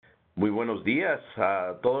Muy buenos días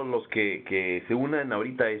a todos los que se unan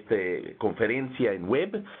ahorita a esta conferencia en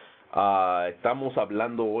web. Estamos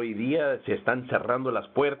hablando hoy día, se están cerrando las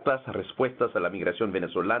puertas a respuestas a la migración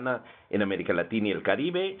venezolana en América Latina y el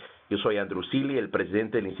Caribe. Yo soy Andrew Seeley, el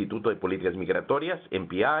presidente del Instituto de Políticas Migratorias,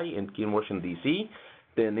 MPI, aquí en Washington, D.C.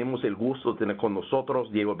 Tenemos el gusto de tener con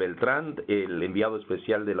nosotros Diego Beltrán, el enviado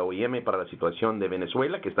especial de la OIM para la situación de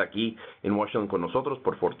Venezuela, que está aquí en Washington con nosotros,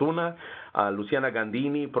 por fortuna. A Luciana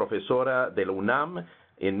Gandini, profesora de la UNAM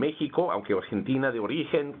en México, aunque argentina de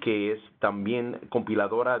origen, que es también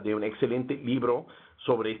compiladora de un excelente libro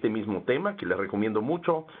sobre este mismo tema, que les recomiendo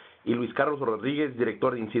mucho. Y Luis Carlos Rodríguez,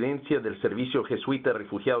 director de incidencia del Servicio Jesuita de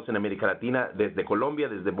Refugiados en América Latina desde Colombia,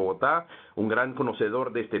 desde Bogotá, un gran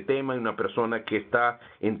conocedor de este tema y una persona que está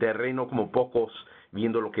en terreno como pocos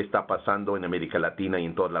viendo lo que está pasando en América Latina y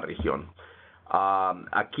en toda la región.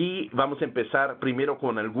 Aquí vamos a empezar primero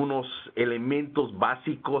con algunos elementos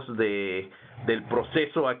básicos del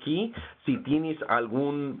proceso aquí. Si tienes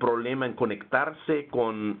algún problema en conectarse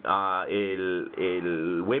con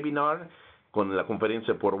el webinar, con la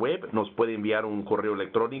conferencia por web, nos puede enviar un correo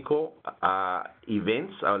electrónico a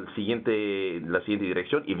events, la siguiente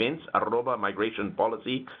dirección,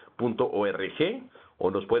 events@migrationpolicy.org,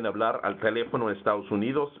 o nos pueden hablar al teléfono en Estados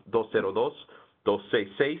Unidos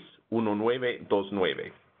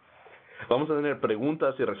 202-266-1929. Vamos a tener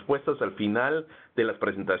preguntas y respuestas al final de las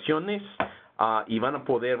presentaciones. Y vamos a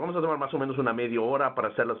tomar más o menos una media hora para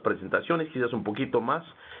hacer las presentaciones, quizás un poquito más,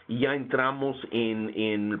 y ya entramos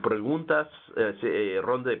en preguntas,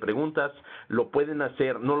 ronda de preguntas. Lo pueden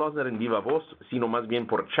hacer, no lo hacen en viva voz, sino más bien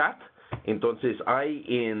por chat. Entonces hay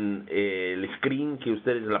en el screen que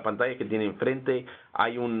ustedes, en la pantalla que tienen enfrente,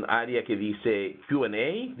 hay un área que dice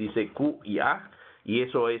Q&A, dice Q y A, y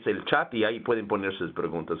eso es el chat, y ahí pueden poner sus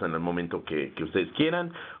preguntas en el momento que ustedes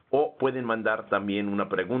quieran, o pueden mandar también una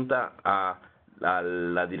pregunta a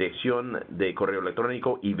la dirección de correo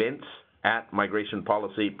electrónico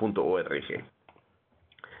events@migrationpolicy.org.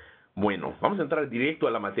 Bueno, vamos a entrar directo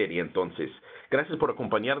a la materia entonces. Gracias por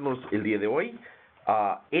acompañarnos el día de hoy.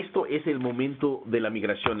 Esto es el momento de la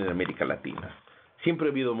migración en América Latina. Siempre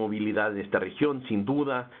ha habido movilidad en esta región, sin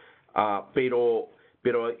duda, pero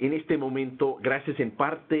en este momento, gracias en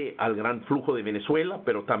parte al gran flujo de Venezuela,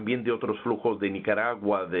 pero también de otros flujos de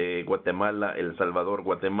Nicaragua, de Guatemala, El Salvador,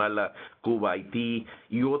 Guatemala, Cuba, Haití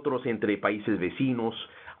y otros entre países vecinos,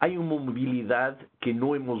 hay una movilidad que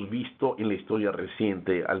no hemos visto en la historia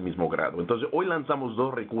reciente al mismo grado. Entonces, hoy lanzamos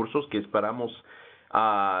dos recursos que esperamos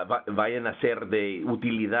vayan a ser de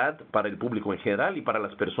utilidad para el público en general y para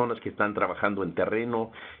las personas que están trabajando en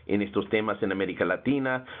terreno en estos temas en América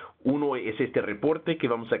Latina. Uno es este reporte que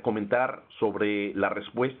vamos a comentar sobre la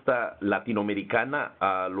respuesta latinoamericana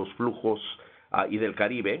a los flujos y del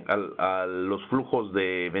Caribe, a los flujos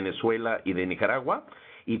de Venezuela y de Nicaragua,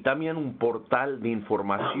 y también un portal de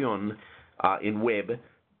información en web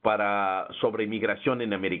sobre migración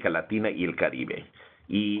en América Latina y el Caribe.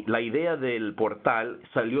 Y la idea del portal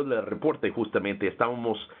salió del reporte justamente.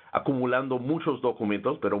 Estábamos acumulando muchos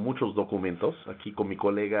documentos, aquí con mi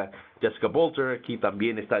colega Jessica Bolter, aquí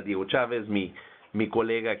también está Diego Chávez, mi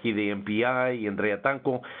colega aquí de MPI y Andrea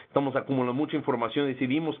Tanco. Estamos acumulando mucha información y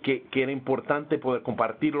decidimos que era importante poder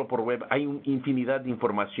compartirlo por web. Hay una infinidad de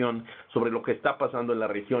información sobre lo que está pasando en la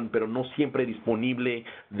región, pero no siempre disponible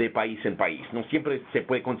de país en país. No siempre se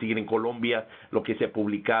puede conseguir en Colombia lo que se ha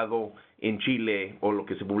publicado en Chile o lo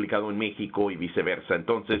que se ha publicado en México y viceversa.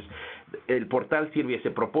 Entonces, el portal sirve a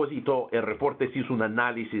ese propósito. El reporte sí hizo un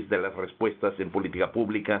análisis de las respuestas en política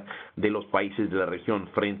pública de los países de la región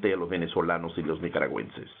frente a los venezolanos y los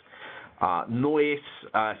nicaragüenses. No es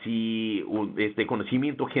así de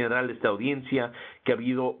conocimiento general de esta audiencia que ha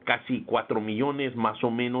habido casi 4 millones, más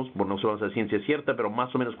o menos, por no sabemos la ciencia cierta, pero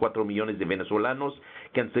más o menos 4 millones de venezolanos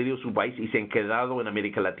que han salido de su país y se han quedado en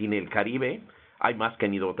América Latina y el Caribe. Hay más que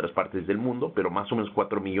han ido a otras partes del mundo, pero más o menos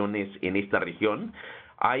 4 millones en esta región.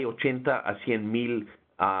 Hay 80 a 100 mil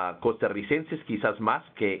costarricenses, quizás más,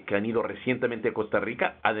 que han ido recientemente a Costa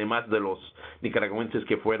Rica, además de los nicaragüenses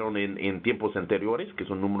que fueron en tiempos anteriores, que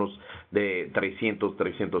son números de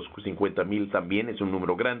 350 mil también, es un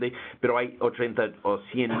número grande, pero hay 80 o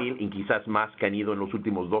 100 mil y quizás más que han ido en los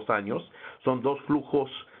últimos 2 años. Son dos flujos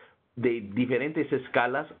de diferentes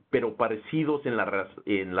escalas, pero parecidos en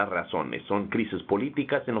las razones. Son crisis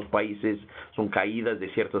políticas en los países, son caídas de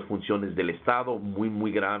ciertas funciones del Estado, muy,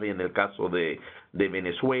 muy grave en el caso de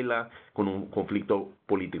Venezuela, con un conflicto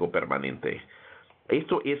político permanente.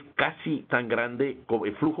 Esto es casi tan grande, como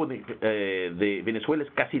el flujo de Venezuela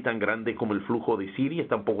es casi tan grande como el flujo de Siria,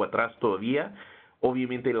 está un poco atrás todavía.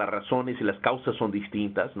 Obviamente las razones y las causas son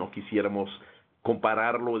distintas, no quisiéramos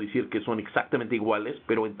compararlo o decir que son exactamente iguales,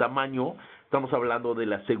 pero en tamaño estamos hablando de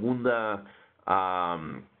la segunda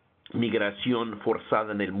migración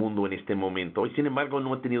forzada en el mundo en este momento. Y sin embargo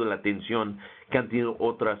no ha tenido la atención que han tenido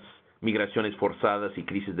otras migraciones forzadas y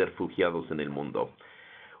crisis de refugiados en el mundo.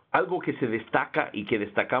 Algo que se destaca y que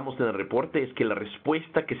destacamos en el reporte es que la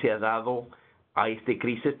respuesta que se ha dado a esta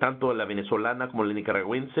crisis, tanto la venezolana como la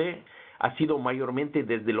nicaragüense, ha sido mayormente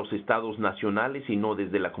desde los estados nacionales y no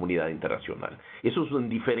desde la comunidad internacional. Eso es una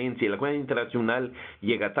diferencia. La comunidad internacional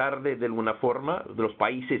llega tarde de alguna forma, los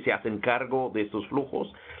países se hacen cargo de estos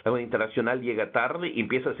flujos, la comunidad internacional llega tarde y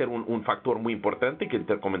empieza a ser un factor muy importante que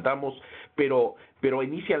te comentamos, pero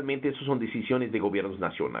inicialmente eso son decisiones de gobiernos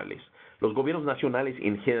nacionales. Los gobiernos nacionales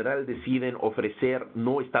en general deciden ofrecer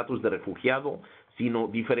no estatus de refugiado, sino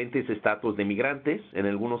diferentes estatus de migrantes, en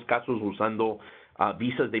algunos casos usando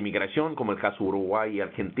visas de inmigración, como el caso Uruguay y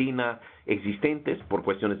Argentina, existentes por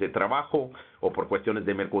cuestiones de trabajo o por cuestiones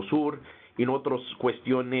de Mercosur, y en otras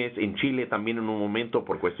cuestiones, en Chile también en un momento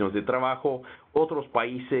por cuestiones de trabajo. Otros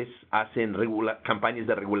países hacen campañas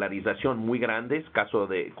de regularización muy grandes, caso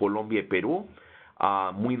de Colombia y Perú,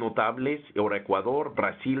 muy notables, ahora Ecuador,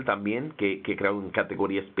 Brasil también, que creó una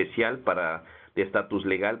categoría especial de estatus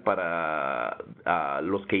legal para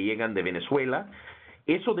los que llegan de Venezuela.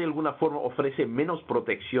 Eso de alguna forma ofrece menos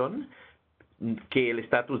protección que el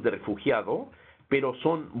estatus de refugiado, pero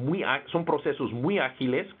son procesos muy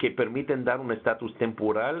ágiles que permiten dar un estatus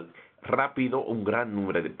temporal rápido a un gran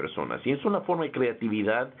número de personas. Y es una forma de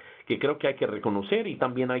creatividad que creo que hay que reconocer, y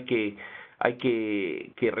también hay que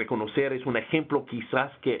reconocer, es un ejemplo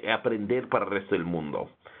quizás que aprender para el resto del mundo.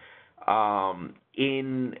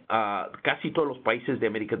 En casi todos los países de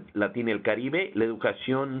América Latina y el Caribe, la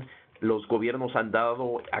educación, los gobiernos han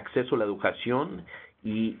dado acceso a la educación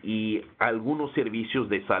y algunos servicios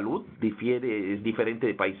de salud, es diferente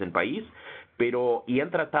de país en país, y han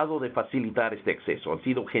tratado de facilitar este acceso, han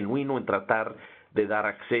sido genuinos en tratar de dar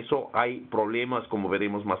acceso. Hay problemas, como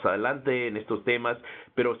veremos más adelante en estos temas,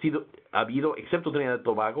 pero ha habido, excepto Trinidad y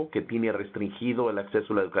Tobago, que tiene restringido el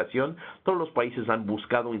acceso a la educación, todos los países han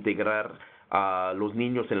buscado integrar a los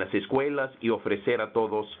niños en las escuelas y ofrecer a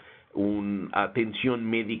todos una atención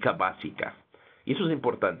médica básica. Y eso es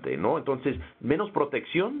importante, ¿no? Entonces, menos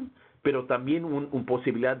protección, pero también una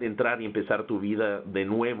posibilidad de entrar y empezar tu vida de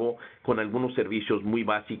nuevo con algunos servicios muy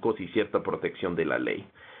básicos y cierta protección de la ley.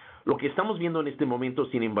 Lo que estamos viendo en este momento,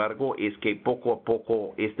 sin embargo, es que poco a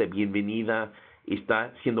poco esta bienvenida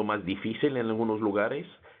está siendo más difícil en algunos lugares,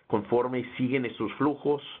 conforme siguen estos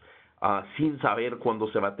flujos, sin saber cuándo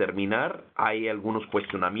se va a terminar. Hay algunos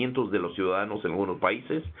cuestionamientos de los ciudadanos en algunos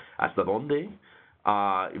países, hasta dónde.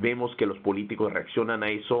 Vemos que los políticos reaccionan a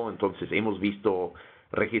eso, entonces hemos visto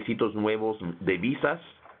requisitos nuevos de visas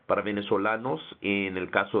para venezolanos en el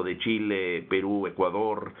caso de Chile, Perú,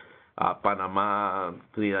 Ecuador, Panamá,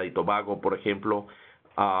 Trinidad y Tobago, por ejemplo.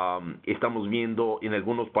 Estamos viendo en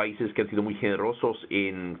algunos países que han sido muy generosos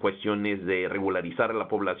en cuestiones de regularizar a la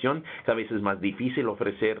población. Cada vez es más difícil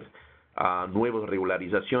ofrecer nuevas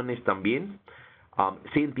regularizaciones también.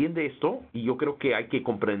 Se entiende esto, y yo creo que hay que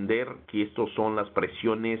comprender que estas son las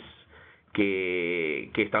presiones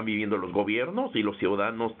que están viviendo los gobiernos, y los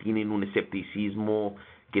ciudadanos tienen un escepticismo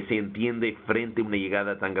que se entiende frente a una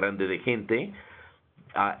llegada tan grande de gente.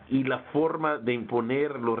 Y la forma de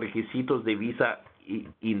imponer los requisitos de visa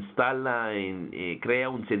crea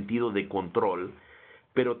un sentido de control,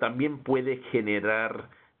 pero también puede generar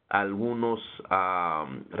algunos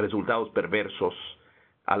resultados perversos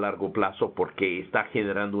a largo plazo, porque está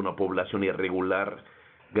generando una población irregular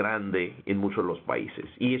grande en muchos de los países,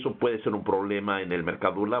 y eso puede ser un problema en el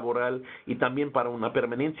mercado laboral y también para una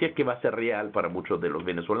permanencia que va a ser real para muchos de los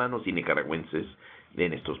venezolanos y nicaragüenses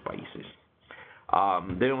en estos países.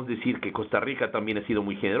 Debemos decir que Costa Rica también ha sido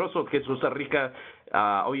muy generoso, que Costa Rica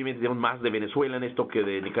obviamente tiene más de Venezuela en esto que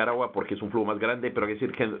de Nicaragua porque es un flujo más grande, pero hay que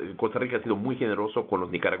decir que Costa Rica ha sido muy generoso con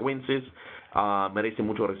los nicaragüenses, merece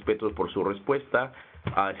mucho respeto por su respuesta.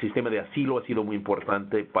 El sistema de asilo ha sido muy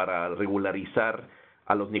importante para regularizar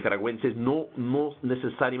a los nicaragüenses, no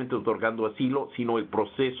necesariamente otorgando asilo, sino el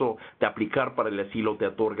proceso de aplicar para el asilo te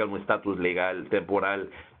otorga un estatus legal, temporal,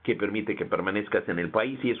 que permite que permanezcas en el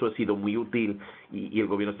país, y eso ha sido muy útil, y el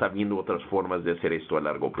gobierno está viendo otras formas de hacer esto a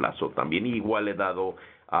largo plazo también. Y igual he dado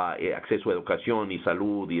acceso a educación y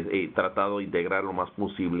salud, y he tratado de integrar lo más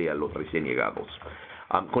posible a los recién llegados.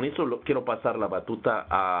 Con eso quiero pasar la batuta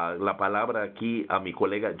la palabra aquí a mi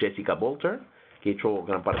colega Jessica Bolter, que ha hecho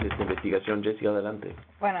gran parte de esta investigación. Jessica, adelante.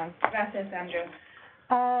 Bueno, gracias, Andrew.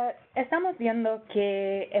 Estamos viendo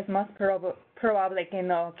que es más probable que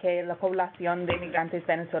no que la población de inmigrantes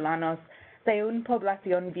venezolanos de una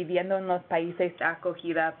población viviendo en los países de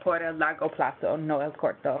acogida por el largo plazo, no el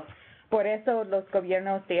corto. Por eso, los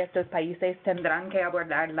gobiernos de estos países tendrán que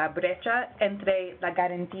abordar la brecha entre la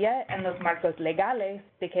garantía en los marcos legales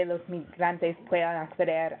de que los migrantes puedan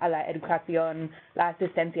acceder a la educación, la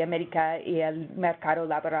asistencia médica y el mercado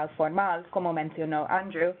laboral formal, como mencionó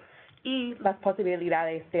Andrew, y las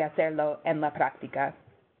posibilidades de hacerlo en la práctica.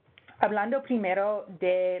 Hablando primero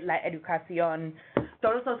de la educación,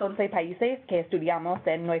 todos los 11 países que estudiamos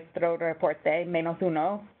en nuestro reporte,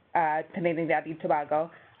 -1, Trinidad y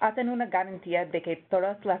Tobago, hacen una garantía de que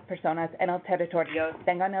todas las personas en el territorio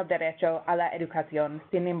tengan el derecho a la educación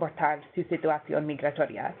sin importar su situación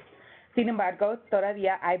migratoria. Sin embargo,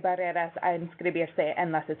 todavía hay barreras a inscribirse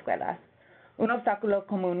en las escuelas. Un obstáculo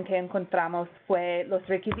común que encontramos fue los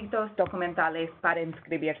requisitos documentales para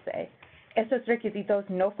inscribirse. Estos requisitos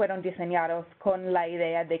no fueron diseñados con la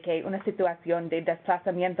idea de que una situación de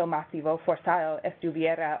desplazamiento masivo forzado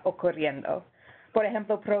estuviera ocurriendo. Por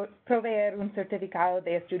ejemplo, proveer un certificado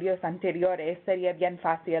de estudios anteriores sería bien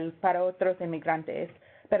fácil para otros inmigrantes,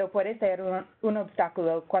 pero puede ser un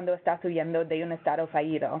obstáculo cuando estás huyendo de un estado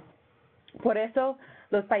fallido. Por eso,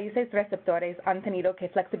 los países receptores han tenido que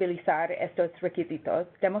flexibilizar estos requisitos,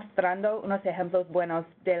 demostrando unos ejemplos buenos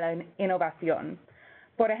de la innovación.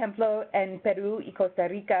 Por ejemplo, en Perú y Costa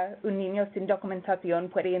Rica, un niño sin documentación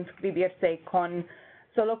puede inscribirse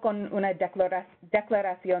solo con una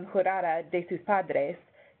declaración jurada de sus padres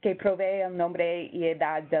que provee el nombre y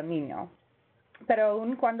edad del niño. Pero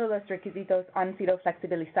aun cuando los requisitos han sido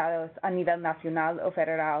flexibilizados a nivel nacional o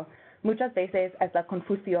federal, muchas veces es la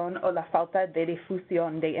confusión o la falta de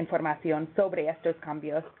difusión de información sobre estos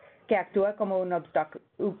cambios que actúa como un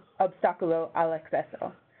obstáculo al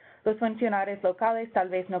acceso. Los funcionarios locales tal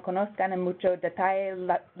vez no conozcan en mucho detalle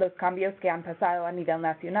los cambios que han pasado a nivel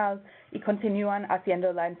nacional y continúan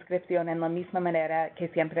haciendo la inscripción en la misma manera que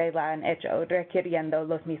siempre la han hecho, requiriendo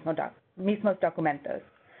los mismos documentos.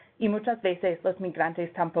 Y muchas veces los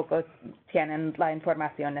migrantes tampoco tienen la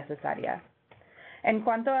información necesaria. En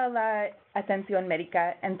cuanto a la atención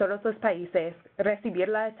médica, en todos los países, recibir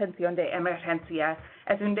la atención de emergencia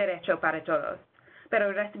es un derecho para todos.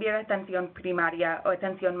 Pero recibir atención primaria o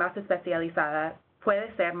atención más especializada puede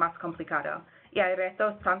ser más complicado, y hay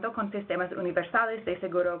retos tanto con sistemas universales de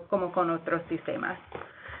seguro como con otros sistemas.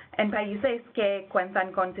 En países que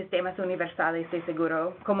cuentan con sistemas universales de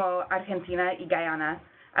seguro, como Argentina y Guyana,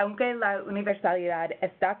 aunque la universalidad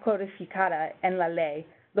está codificada en la ley,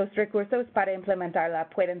 los recursos para implementarla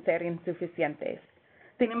pueden ser insuficientes.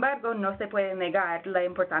 Sin embargo, no se puede negar la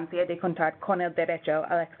importancia de contar con el derecho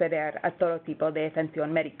a acceder a todo tipo de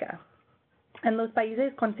atención médica. En los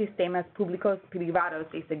países con sistemas públicos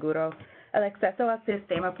privados de seguro, el acceso al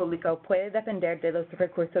sistema público puede depender de los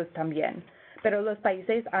recursos también, pero los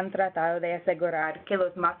países han tratado de asegurar que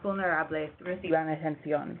los más vulnerables reciban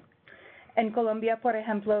atención. En Colombia, por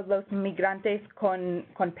ejemplo, los migrantes con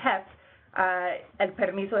PEP, el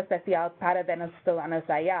permiso especial para venezolanos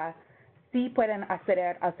allá, sí pueden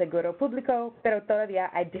acceder al seguro público, pero todavía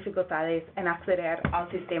hay dificultades en acceder al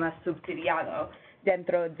sistema subsidiado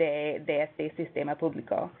dentro de este sistema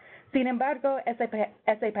público. Sin embargo,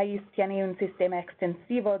 ese país tiene un sistema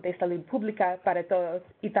extensivo de salud pública para todos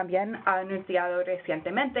y también ha anunciado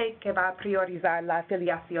recientemente que va a priorizar la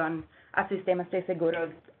afiliación a sistemas de seguros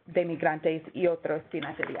de migrantes y otros sin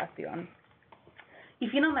afiliación. Y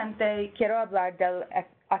finalmente, quiero hablar del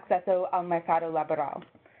acceso al mercado laboral.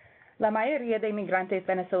 La mayoría de migrantes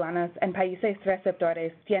venezolanos en países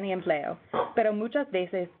receptores tienen empleo, pero muchas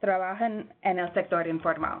veces trabajan en el sector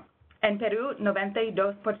informal. En Perú,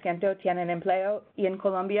 92% tienen empleo y en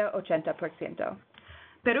Colombia, 80%.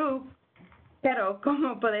 Pero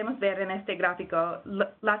como podemos ver en este gráfico,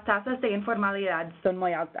 las tasas de informalidad son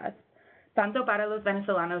muy altas, tanto para los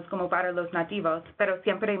venezolanos como para los nativos, pero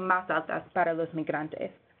siempre más altas para los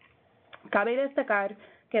migrantes. Cabe destacar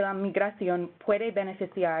que la migración puede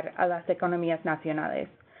beneficiar a las economías nacionales,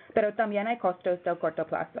 pero también hay costos de corto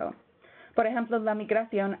plazo. Por ejemplo, la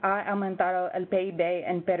migración ha aumentado el PIB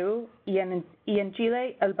en Perú y en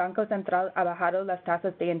Chile el Banco Central ha bajado las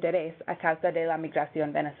tasas de interés a causa de la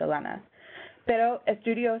migración venezolana. Pero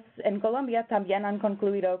estudios en Colombia también han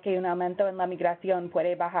concluido que un aumento en la migración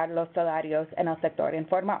puede bajar los salarios en el sector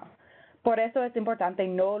informal. Por eso es importante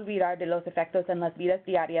no olvidar de los efectos en las vidas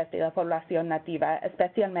diarias de la población nativa,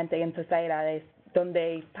 especialmente en sociedades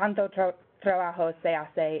donde tanto trabajo se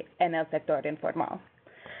hace en el sector informal.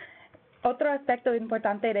 Otro aspecto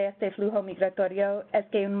importante de este flujo migratorio es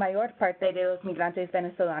que una mayor parte de los migrantes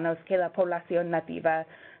venezolanos que la población nativa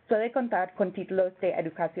suele contar con títulos de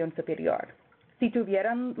educación superior. Si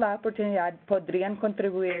tuvieran la oportunidad, podrían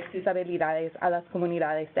contribuir sus habilidades a las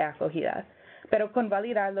comunidades de acogida. Pero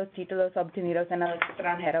convalidar los títulos obtenidos en el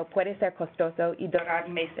extranjero puede ser costoso y durar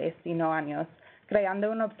meses, si no años, creando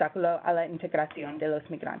un obstáculo a la integración de los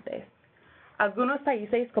migrantes. Algunos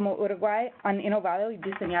países como Uruguay han innovado y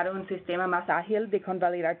diseñado un sistema más ágil de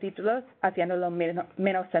convalidar títulos, haciéndolo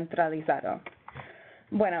menos centralizado.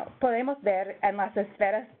 Bueno, podemos ver en las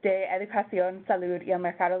esferas de educación, salud y el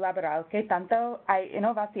mercado laboral que tanto hay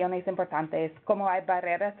innovaciones importantes como hay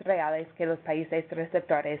barreras reales que los países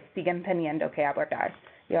receptores siguen teniendo que abordar.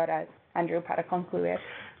 Y ahora, Andrew, para concluir.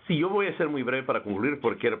 Sí, yo voy a ser muy breve para concluir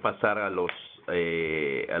porque quiero pasar a los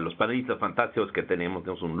panelistas fantásticos que tenemos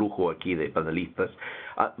un lujo aquí de panelistas.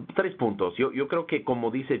 3 puntos. Yo creo que,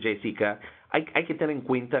 como dice Jessica, hay que tener en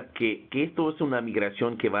cuenta que esto es una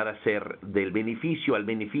migración que va a ser del beneficio al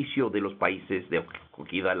beneficio de los países de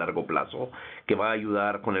acogida a largo plazo, que va a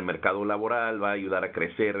ayudar con el mercado laboral, va a ayudar a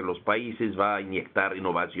crecer los países, va a inyectar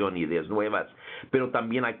innovación y ideas nuevas, pero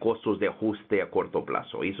también hay costos de ajuste a corto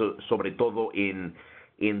plazo, y eso sobre todo en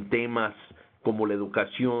temas como la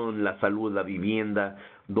educación, la salud, la vivienda,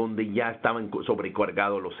 donde ya estaban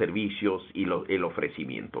sobrecargados los servicios y el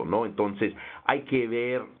ofrecimiento, ¿no? Entonces, hay que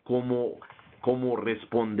ver cómo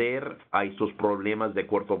responder a estos problemas de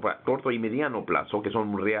corto y mediano plazo, que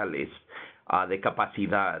son reales, de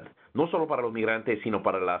capacidad, no solo para los migrantes, sino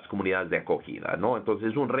para las comunidades de acogida, ¿no?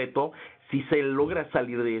 Entonces, es un reto. Si se logra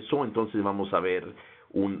salir de eso, entonces vamos a ver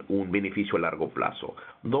un beneficio a largo plazo.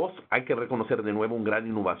 2, hay que reconocer de nuevo una gran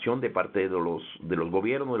innovación de parte de los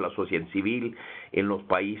gobiernos, de la sociedad civil en los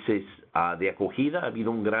países de acogida. Ha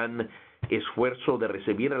habido un gran esfuerzo de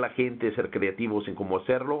recibir a la gente, ser creativos en cómo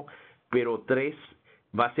hacerlo, pero 3,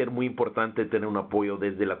 va a ser muy importante tener un apoyo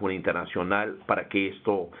desde la comunidad internacional para que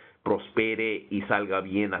esto prospere y salga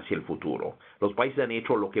bien hacia el futuro. Los países han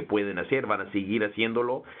hecho lo que pueden hacer, van a seguir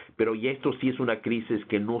haciéndolo, pero ya esto sí es una crisis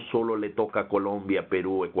que no solo le toca a Colombia,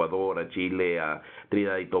 Perú, Ecuador, a Chile, a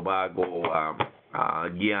Trinidad y Tobago, a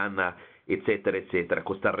Guyana, etcétera, etcétera,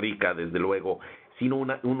 Costa Rica, desde luego, sino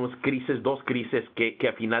dos crisis que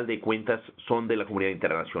a final de cuentas son de la comunidad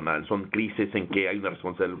internacional, son crisis en que hay una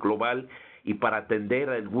responsabilidad global, y para atender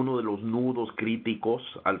a alguno de los nudos críticos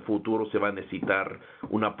al futuro se va a necesitar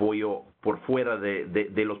un apoyo por fuera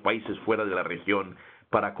de los países, fuera de la región,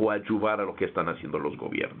 para coadyuvar a lo que están haciendo los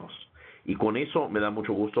gobiernos. Y con eso me da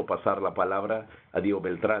mucho gusto pasar la palabra a Diego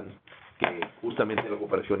Beltrán, que justamente la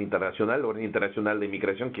cooperación internacional, la Orden Internacional de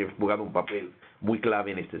Migración, que ha jugado un papel muy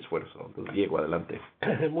clave en este esfuerzo. Entonces, Diego, adelante.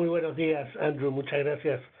 Muy buenos días, Andrew. Muchas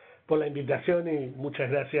gracias por la invitación y muchas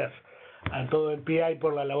gracias a todo el PI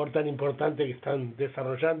por la labor tan importante que están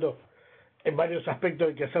desarrollando en varios aspectos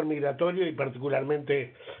del quehacer migratorio y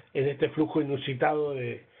particularmente en este flujo inusitado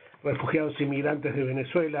de refugiados y migrantes de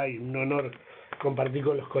Venezuela, y un honor compartir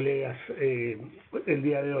con los colegas el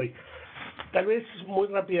día de hoy. Tal vez muy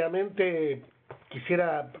rápidamente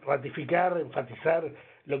quisiera ratificar, enfatizar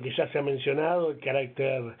lo que ya se ha mencionado, el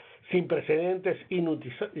carácter sin precedentes,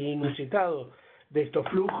 inusitado de estos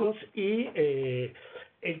flujos y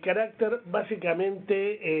el carácter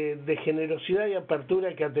básicamente de generosidad y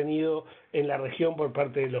apertura que ha tenido en la región por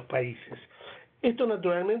parte de los países. Esto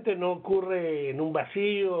naturalmente no ocurre en un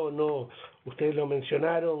vacío, no, ustedes lo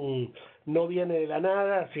mencionaron, no viene de la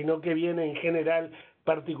nada, sino que viene en general,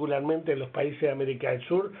 particularmente en los países de América del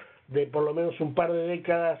Sur, de por lo menos un par de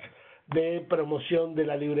décadas de promoción de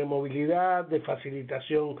la libre movilidad, de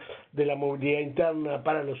facilitación de la movilidad interna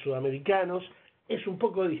para los sudamericanos. Es un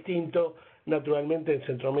poco distinto naturalmente en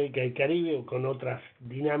Centroamérica y Caribe o con otras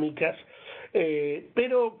dinámicas,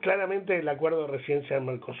 pero claramente el acuerdo de residencia del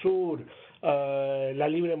Mercosur, la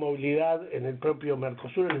libre movilidad en el propio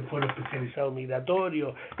Mercosur, en el Foro Especializado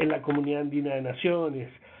Migratorio, en la Comunidad Andina de Naciones,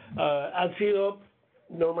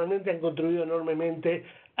 normalmente han contribuido enormemente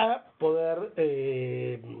a poder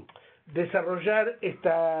desarrollar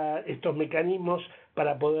estos mecanismos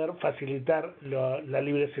para poder facilitar la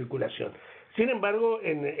libre circulación. Sin embargo,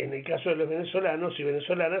 en el caso de los venezolanos y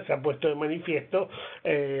venezolanas se ha puesto de manifiesto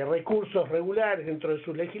recursos regulares dentro de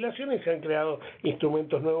sus legislaciones y se han creado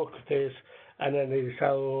instrumentos nuevos que ustedes han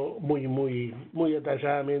analizado muy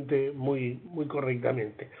detalladamente, muy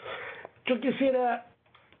correctamente. Yo quisiera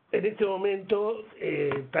en este momento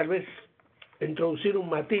tal vez introducir un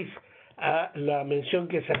matiz a la mención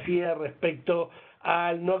que se hacía respecto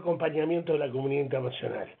al no acompañamiento de la comunidad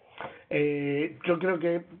internacional. Yo creo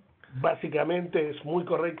que básicamente es muy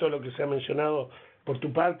correcto lo que se ha mencionado por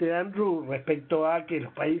tu parte, Andrew, respecto a que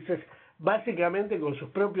los países, básicamente con sus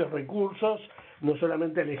propios recursos, no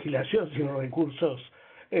solamente legislación, sino recursos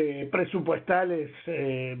presupuestales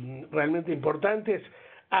realmente importantes,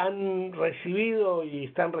 han recibido y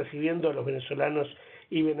están recibiendo los venezolanos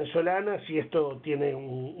y venezolanas, y esto tiene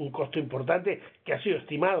un costo importante que ha sido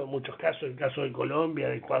estimado en muchos casos, en el caso de Colombia,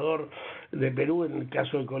 de Ecuador, de Perú. En el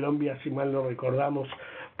caso de Colombia, si mal no recordamos,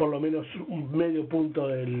 por lo menos un medio punto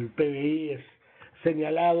del PBI es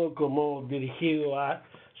señalado como dirigido a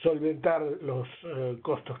solventar los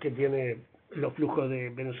costos que tiene los flujos de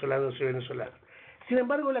venezolanos y venezolanas. Sin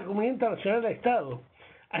embargo, la comunidad internacional ha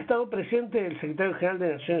estado presente el secretario general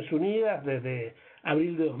de Naciones Unidas desde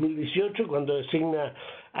abril de 2018, cuando designa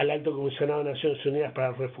al Alto Comisionado de Naciones Unidas para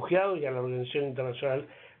los Refugiados y a la Organización Internacional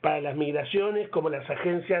para las Migraciones, como las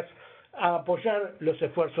agencias, a apoyar los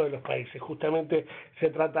esfuerzos de los países. Justamente se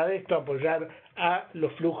trata de esto, apoyar a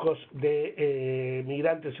los flujos de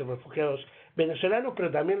migrantes y refugiados venezolanos,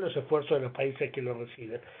 pero también los esfuerzos de los países que los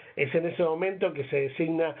reciben. Es en ese momento que se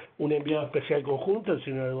designa un enviado especial conjunto, el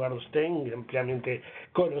señor Eduardo Stein, ampliamente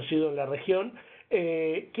conocido en la región,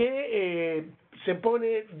 que se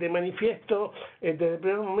pone de manifiesto desde el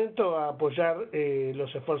primer momento a apoyar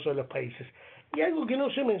los esfuerzos de los países. Y algo que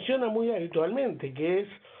no se menciona muy habitualmente, que es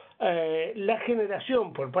la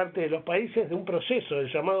generación por parte de los países de un proceso,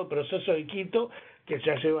 el llamado proceso de Quito, que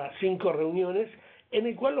ya lleva 5 reuniones, en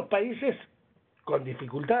el cual los países, con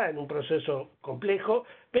dificultad en un proceso complejo,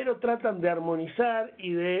 pero tratan de armonizar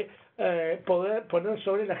y de poder poner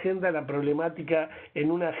sobre la agenda la problemática, en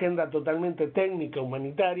una agenda totalmente técnica,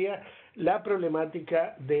 humanitaria, la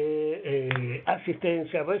problemática de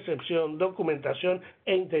asistencia, recepción, documentación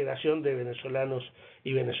e integración de venezolanos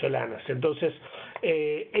y venezolanas. Entonces,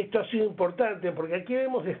 esto ha sido importante porque aquí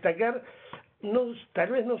debemos destacar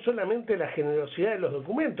tal vez no solamente la generosidad de los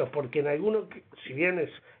documentos, porque en algunos, si bien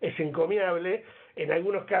es encomiable, en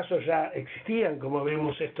algunos casos ya existían, como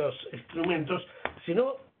vemos, estos instrumentos,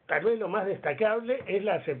 sino tal vez lo más destacable es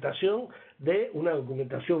la aceptación de una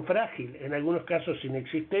documentación frágil, en algunos casos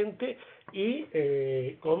inexistente y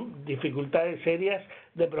con dificultades serias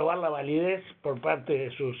de probar la validez por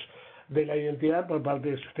parte de la identidad por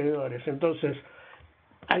parte de sus tenedores. Entonces,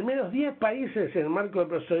 al menos 10 países en el marco del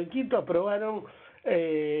proceso de Quito aprobaron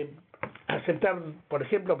aceptar, por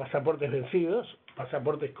ejemplo, pasaportes vencidos,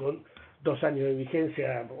 pasaportes con 2 años de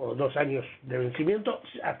vigencia o 2 años de vencimiento,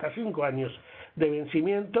 hasta 5 años de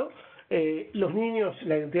vencimiento. Los niños,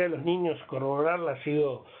 la identidad de los niños, corroborarla ha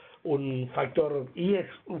sido un factor, y es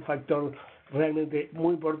un factor realmente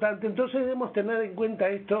muy importante. Entonces debemos tener en cuenta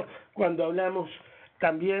esto cuando hablamos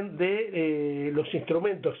también de los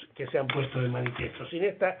instrumentos que se han puesto de manifiesto. Sin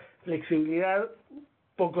esta flexibilidad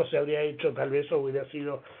poco se habría hecho, tal vez, o hubiera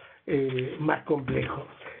sido más complejo.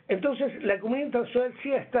 Entonces, la comunidad internacional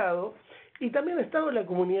sí ha estado, y también ha estado la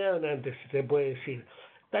comunidad donante, si se puede decir.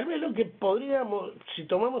 Tal vez lo que podríamos, si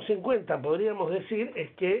tomamos en cuenta, podríamos decir es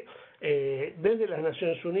que desde las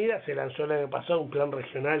Naciones Unidas se lanzó el año pasado un plan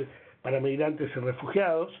regional para migrantes y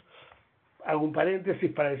refugiados. Hago un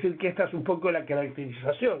paréntesis para decir que esta es un poco la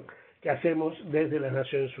caracterización que hacemos desde las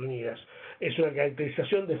Naciones Unidas. Es una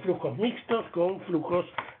caracterización de flujos mixtos con flujos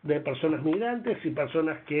de personas migrantes y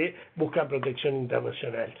personas que buscan protección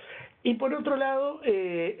internacional. Y por otro lado,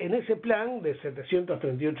 en ese plan de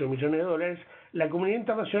 738 millones de dólares, la comunidad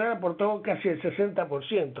internacional aportó casi el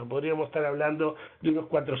 60%, podríamos estar hablando de unos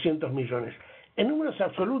 400 millones. En números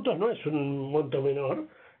absolutos no es un monto menor,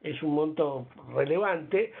 es un monto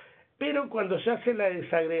relevante, pero cuando se hace la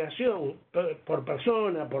desagregación por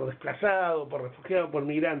persona, por desplazado, por refugiado, por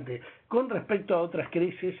migrante, con respecto a otras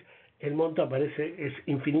crisis, el monto es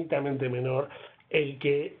infinitamente menor el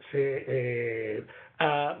que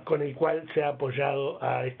con el cual se ha apoyado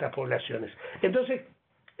a estas poblaciones. Entonces,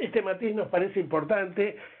 este matiz nos parece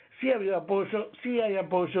importante. Sí ha habido apoyo, sí hay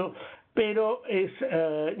apoyo, pero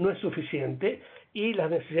no es suficiente, y las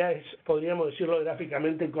necesidades, podríamos decirlo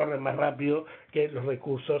gráficamente, corren más rápido que los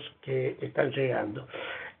recursos que están llegando.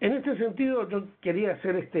 En este sentido, yo quería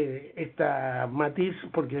hacer esta matiz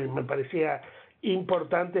porque me parecía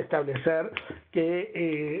importante establecer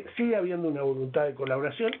que sigue habiendo una voluntad de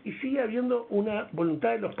colaboración y sigue habiendo una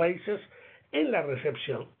voluntad de los países en la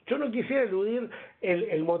recepción. Yo no quisiera eludir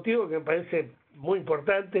el motivo que me parece muy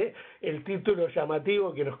importante, el título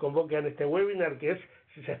llamativo que nos convoca en este webinar, que es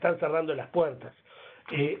si se están cerrando las puertas.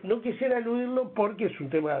 No quisiera eludirlo porque es un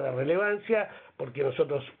tema de relevancia, porque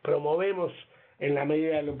nosotros promovemos en la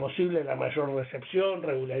medida de lo posible la mayor recepción,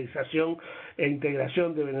 regularización e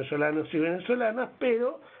integración de venezolanos y venezolanas,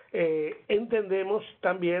 pero entendemos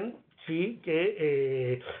también sí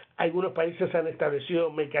que algunos países han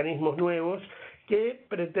establecido mecanismos nuevos que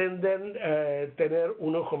pretenden tener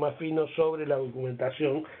un ojo más fino sobre la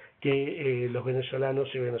documentación que los venezolanos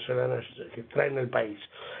y venezolanas traen al país.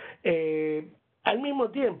 Al mismo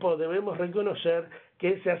tiempo debemos reconocer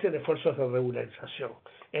que se hacen esfuerzos de regularización.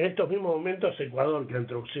 En estos mismos momentos, Ecuador, que ha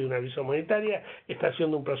introducido una visa humanitaria, está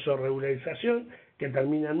haciendo un proceso de regularización que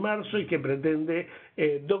termina en marzo y que pretende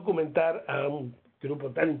documentar a un grupo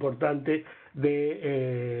tan importante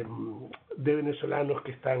de venezolanos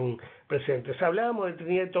que están presentes. Hablábamos de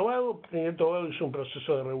Trinidad y Tobago. Trinidad y Tobago hizo un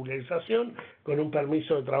proceso de regularización con un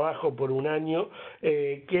permiso de trabajo por un año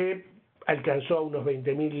que alcanzó a unos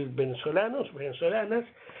 20.000 venezolanas.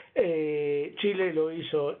 Chile lo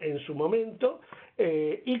hizo en su momento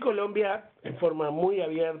y Colombia, en forma muy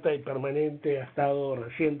abierta y permanente, ha estado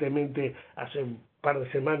recientemente, hace un par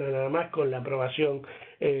de semanas nada más, con la aprobación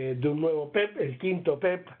de un nuevo PEP, el quinto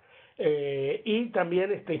PEP, y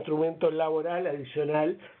también este instrumento laboral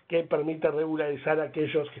adicional que permite regularizar a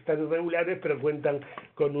aquellos que están irregulares pero cuentan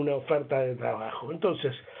con una oferta de trabajo.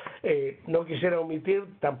 Entonces, no quisiera omitir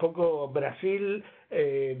tampoco Brasil,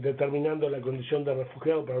 determinando la condición de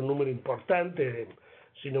refugiado para un número importante,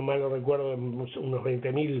 si no mal lo recuerdo, unos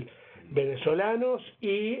 20.000 venezolanos,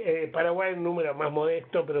 y Paraguay un número más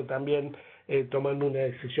modesto, pero también tomando una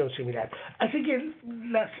decisión similar. Así que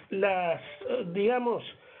digamos,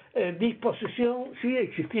 disposición sigue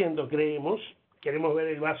existiendo, queremos ver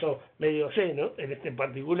el vaso medio lleno, en este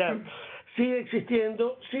particular, sigue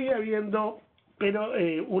existiendo, sigue habiendo pero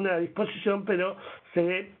una disposición, pero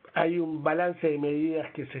hay un balance de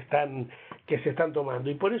medidas que se están tomando.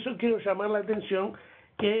 Y por eso quiero llamar la atención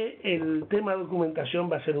que el tema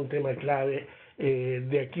documentación va a ser un tema clave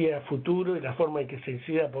de aquí a futuro, y la forma en que se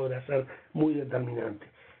incida podrá ser muy determinante.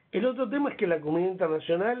 El otro tema es que la comunidad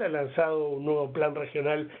internacional ha lanzado un nuevo plan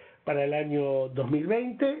regional para el año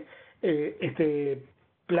 2020. Este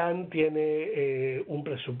plan tiene un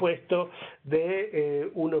presupuesto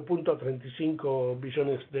de 1.35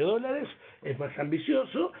 billones de dólares, es más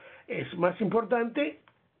ambicioso, es más importante,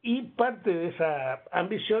 y parte de esa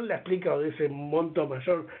ambición la explica, o de ese monto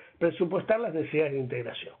mayor presupuestal, las necesidades de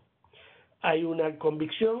integración. Hay una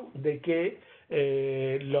convicción de que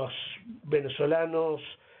los venezolanos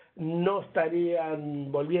no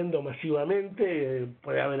estarían volviendo masivamente,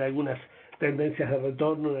 puede haber algunas tendencias de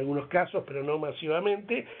retorno en algunos casos, pero no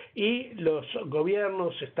masivamente, y los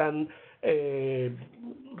gobiernos están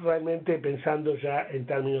realmente pensando ya en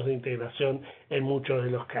términos de integración en muchos de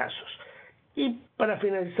los casos. Y para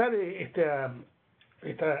finalizar esta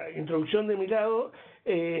introducción de mi lado,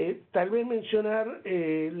 tal vez mencionar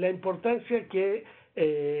la importancia que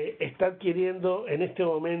está adquiriendo en este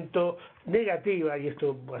momento negativa, y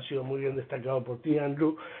esto ha sido muy bien destacado por ti,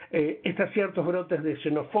 Andrew, estos ciertos brotes de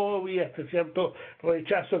xenofobia, este cierto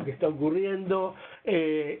rechazo que está ocurriendo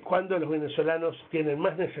cuando los venezolanos tienen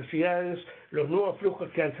más necesidades, los nuevos flujos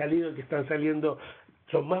que han salido y que están saliendo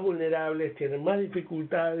son más vulnerables, tienen más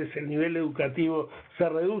dificultades, el nivel educativo se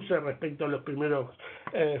reduce respecto a los primeros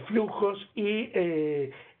flujos, y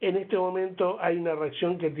en este momento hay una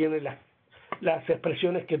reacción que tiene las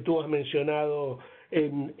expresiones que tú has mencionado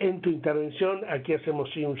en tu intervención. Aquí hacemos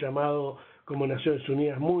sí un llamado como Naciones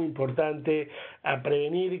Unidas muy importante a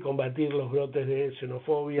prevenir y combatir los brotes de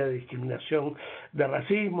xenofobia, de discriminación, de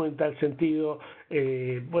racismo. En tal sentido,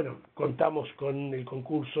 contamos con el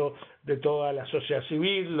concurso de toda la sociedad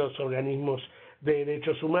civil, los organismos de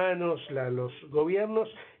derechos humanos, los gobiernos,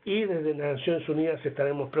 y desde Naciones Unidas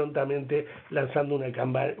estaremos prontamente lanzando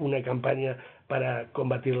una campaña para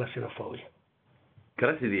combatir la xenofobia.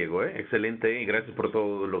 Gracias, Diego, excelente, y gracias por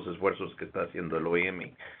todos los esfuerzos que está haciendo el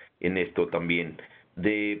OIM en esto también.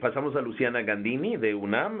 Pasamos a Luciana Gandini, de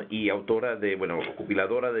UNAM, y autora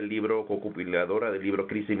copiladora del libro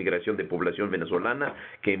Crisis y Migración de Población Venezolana,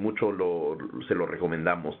 que mucho se lo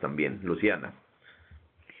recomendamos también. Luciana.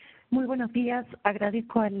 Muy buenos días.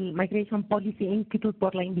 Agradezco al Migration Policy Institute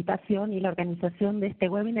por la invitación y la organización de este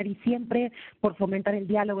webinar, y siempre por fomentar el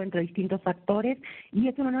diálogo entre distintos actores. Y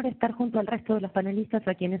es un honor estar junto al resto de los panelistas,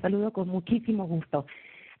 a quienes saludo con muchísimo gusto.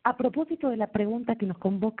 A propósito de la pregunta que nos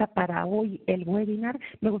convoca para hoy el webinar,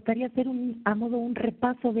 me gustaría hacer a modo un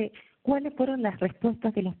repaso de cuáles fueron las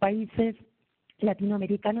respuestas de los países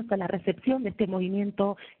latinoamericanos a la recepción de este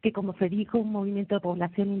movimiento, que, como se dijo, un movimiento de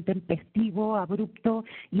población intempestivo, abrupto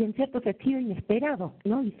y en cierto sentido inesperado,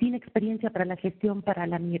 ¿no? Y sin experiencia para la gestión para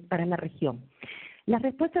la región. Las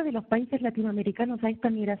respuestas de los países latinoamericanos a esta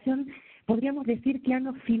migración podríamos decir que han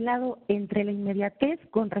oscilado entre la inmediatez,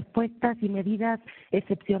 con respuestas y medidas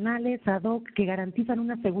excepcionales ad hoc que garantizan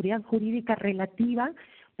una seguridad jurídica relativa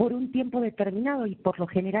por un tiempo determinado y por lo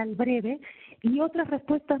general breve, y otras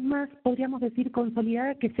respuestas más, podríamos decir,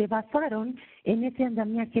 consolidadas, que se basaron en ese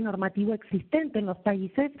andamiaje normativo existente en los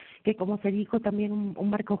países, que, como se dijo, también un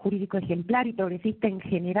marco jurídico ejemplar y progresista en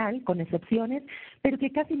general, con excepciones, pero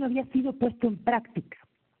que casi no había sido puesto en práctica.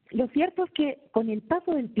 Lo cierto es que con el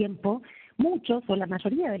paso del tiempo, muchos o la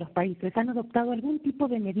mayoría de los países han adoptado algún tipo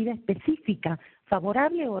de medida específica,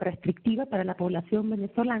 favorable o restrictiva para la población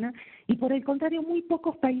venezolana, y por el contrario, muy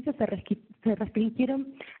pocos países se restringieron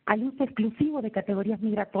al uso exclusivo de categorías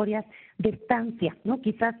migratorias de estancia, ¿no?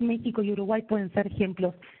 Quizás México y Uruguay pueden ser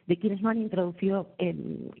ejemplos de quienes no han introducido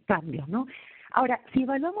cambios, ¿no? Ahora, si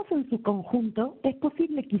evaluamos en su conjunto, es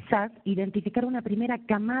posible quizás identificar una primera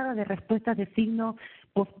camada de respuestas de signo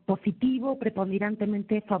positivo,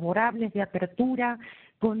 preponderantemente favorables, de apertura,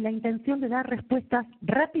 con la intención de dar respuestas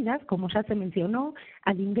rápidas, como ya se mencionó,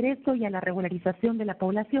 al ingreso y a la regularización de la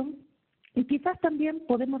población. Y quizás también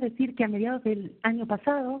podemos decir que a mediados del año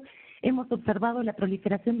pasado hemos observado la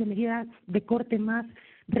proliferación de medidas de corte más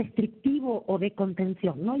restrictivo o de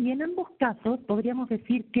contención, ¿no? Y en ambos casos podríamos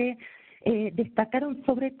decir que destacaron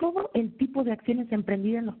sobre todo el tipo de acciones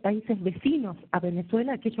emprendidas en los países vecinos a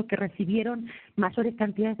Venezuela, aquellos que recibieron mayores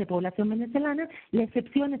cantidades de población venezolana. La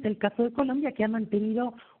excepción es el caso de Colombia, que ha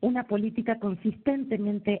mantenido una política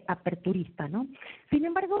consistentemente aperturista, ¿no? Sin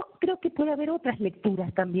embargo, creo que puede haber otras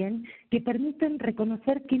lecturas también que permiten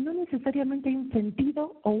reconocer que no necesariamente hay un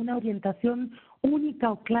sentido o una orientación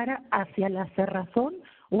única o clara hacia la cerrazón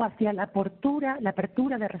o hacia la apertura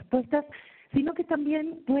de respuestas, sino que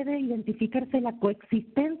también puede identificarse la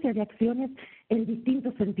coexistencia de acciones en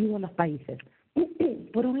distintos sentidos en los países.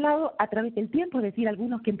 Por un lado, a través del tiempo, es decir,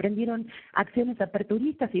 algunos que emprendieron acciones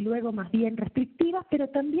aperturistas y luego más bien restrictivas, pero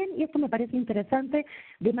también, y esto me parece interesante,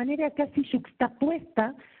 de manera casi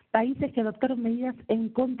yuxtapuesta, países que adoptaron medidas en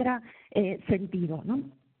contrasentido, ¿no?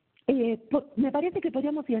 Me parece que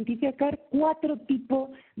podríamos identificar 4 tipos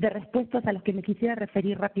de respuestas a los que me quisiera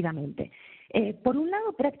referir rápidamente. Por un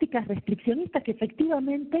lado, prácticas restriccionistas que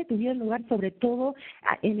efectivamente tuvieron lugar sobre todo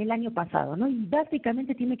en el año pasado, ¿no? Y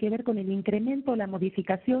básicamente tiene que ver con el incremento o la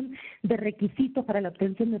modificación de requisitos para la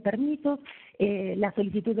obtención de permisos, la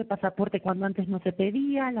solicitud de pasaporte cuando antes no se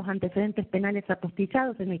pedía, los antecedentes penales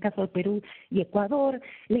apostillados en el caso de Perú y Ecuador,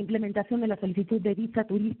 la implementación de la solicitud de visa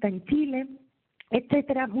turista en Chile,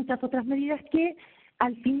 etcétera, muchas otras medidas que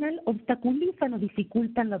al final obstaculizan o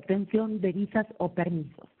dificultan la obtención de visas o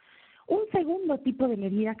permisos. Un segundo tipo de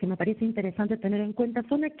medidas que me parece interesante tener en cuenta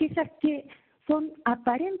son aquellas que son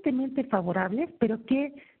aparentemente favorables, pero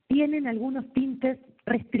que tienen algunos tintes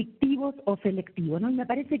restrictivos o selectivos, ¿no? Y me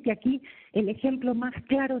parece que aquí el ejemplo más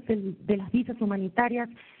claro es el de las visas humanitarias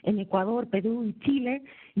en Ecuador, Perú y Chile,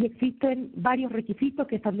 y existen varios requisitos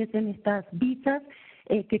que establecen estas visas,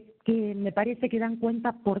 que me parece que dan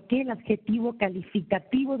cuenta por qué el adjetivo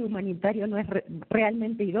calificativo de humanitario no es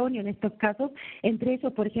realmente idóneo en estos casos. Entre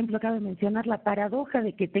ellos, por ejemplo, cabe mencionar la paradoja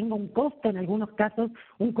de que tenga un costo, en algunos casos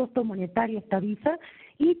un costo monetario esta visa,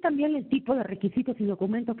 y también el tipo de requisitos y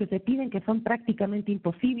documentos que se piden, que son prácticamente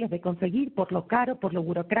imposibles de conseguir por lo caro, por lo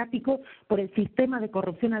burocrático, por el sistema de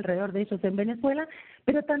corrupción alrededor de ellos en Venezuela,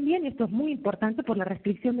 pero también, esto es muy importante, por la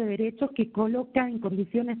restricción de derechos que coloca en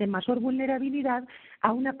condiciones de mayor vulnerabilidad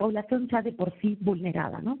a una población ya de por sí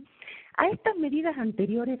vulnerada, ¿no? A estas medidas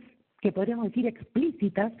anteriores, que podríamos decir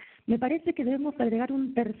explícitas, me parece que debemos agregar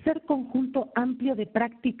un tercer conjunto amplio de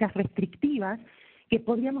prácticas restrictivas que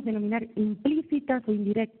podríamos denominar implícitas o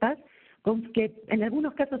indirectas, con que en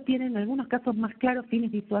algunos casos tienen, en algunos casos más claros,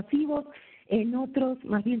 fines disuasivos, en otros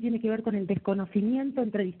más bien tiene que ver con el desconocimiento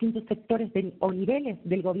entre distintos sectores o niveles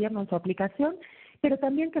del gobierno en su aplicación, pero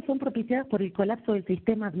también que son propiciadas por el colapso del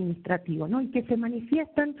sistema administrativo, ¿no? Y que se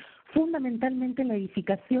manifiestan fundamentalmente en la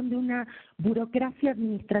edificación de una burocracia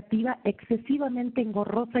administrativa excesivamente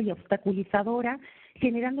engorrosa y obstaculizadora,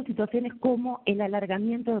 generando situaciones como el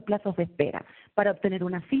alargamiento de plazos de espera para obtener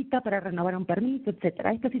una cita, para renovar un permiso,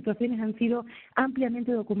 etcétera. Estas situaciones han sido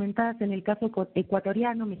ampliamente documentadas en el caso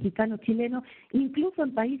ecuatoriano, mexicano, chileno, incluso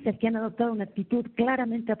en países que han adoptado una actitud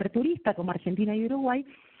claramente aperturista, como Argentina y Uruguay,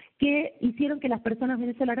 que hicieron que las personas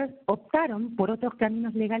venezolanas optaron por otros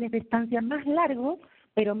caminos legales de estancia más largos,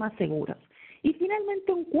 pero más seguros. Y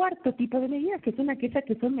finalmente un cuarto tipo de medidas, que son aquellas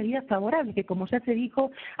que son medidas favorables, que como ya se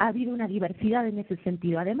dijo, ha habido una diversidad en ese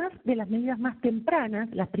sentido. Además de las medidas más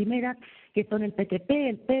tempranas, las primeras que son el PTP,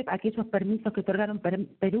 el PEP, aquellos permisos que otorgaron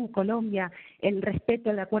Perú, Colombia, el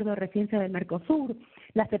respeto al acuerdo de residencia del Mercosur,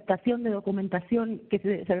 la aceptación de documentación que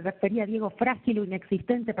se refería a Diego frágil o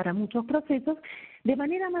inexistente para muchos procesos. De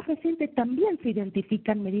manera más reciente también se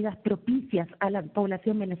identifican medidas propicias a la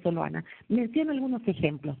población venezolana. Menciono algunos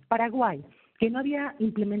ejemplos. Paraguay, que no había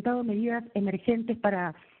implementado medidas emergentes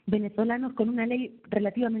para venezolanos con una ley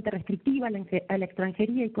relativamente restrictiva a la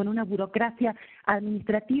extranjería y con una burocracia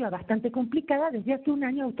administrativa bastante complicada, desde hace un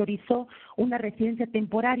año autorizó una residencia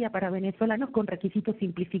temporaria para venezolanos con requisitos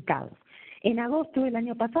simplificados. En agosto del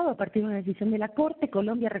año pasado, a partir de una decisión de la Corte,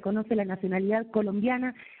 Colombia reconoce la nacionalidad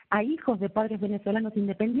colombiana a hijos de padres venezolanos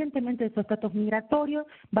independientemente de su estatus migratorio,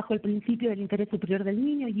 bajo el principio del interés superior del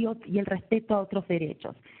niño y el respeto a otros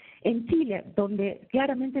derechos. En Chile, donde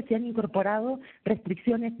claramente se han incorporado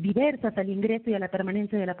restricciones diversas al ingreso y a la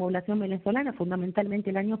permanencia de la población venezolana, fundamentalmente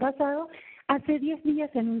el año pasado, hace 10 días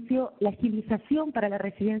se anunció la agilización para la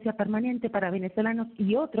residencia permanente para venezolanos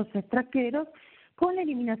y otros extranjeros, con la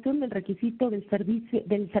eliminación del requisito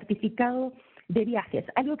del certificado de viajes,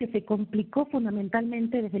 algo que se complicó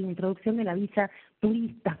fundamentalmente desde la introducción de la visa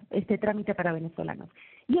turista, este trámite para venezolanos.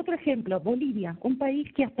 Y otro ejemplo, Bolivia, un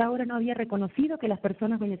país que hasta ahora no había reconocido que las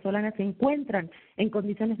personas venezolanas se encuentran en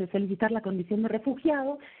condiciones de solicitar la condición de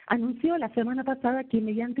refugiado, anunció la semana pasada que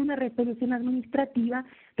mediante una resolución administrativa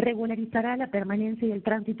regularizará la permanencia y el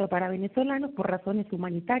tránsito para venezolanos por razones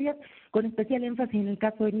humanitarias, con especial énfasis en el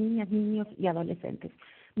caso de niñas, niños y adolescentes.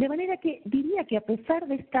 De manera que diría que a pesar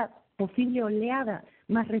de esta posible oleada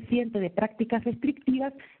más reciente de prácticas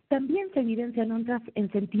restrictivas, también se evidencian otras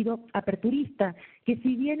en sentido aperturista, que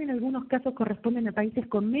si bien en algunos casos corresponden a países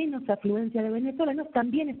con menos afluencia de venezolanos,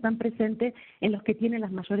 también están presentes en los que tienen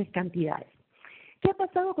las mayores cantidades. ¿Qué ha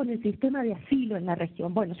pasado con el sistema de asilo en la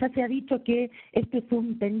región? Bueno, ya se ha dicho que este es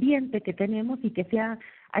un pendiente que tenemos y que se ha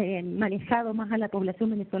manejado más a la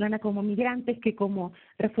población venezolana como migrantes que como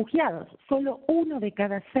refugiados. Solo 1 de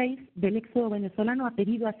cada 6 del éxodo venezolano ha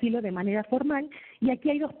pedido asilo de manera formal, y aquí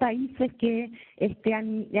hay 2 países que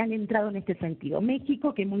han entrado en este sentido.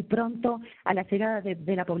 México, que muy pronto a la llegada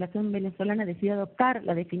de la población venezolana decidió adoptar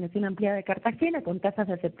la definición ampliada de Cartagena con tasas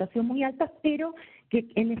de aceptación muy altas, pero que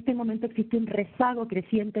en este momento existe un rezago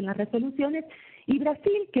creciente en las resoluciones, y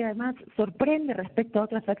Brasil, que además sorprende respecto a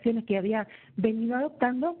otras acciones que había venido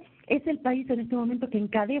adoptando, es el país en este momento que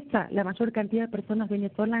encabeza la mayor cantidad de personas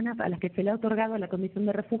venezolanas a las que se le ha otorgado la condición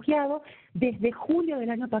de refugiado. Desde julio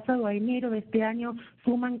del año pasado a enero de este año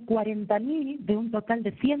suman 40.000 de un total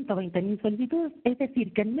de 120.000 solicitudes, es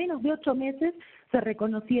decir, que en menos de 8 meses se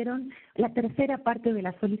reconocieron la tercera parte de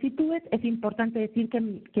las solicitudes. Es importante decir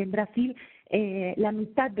que en Brasil la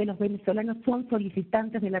mitad de los venezolanos son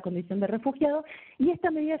solicitantes de la condición de refugiado, y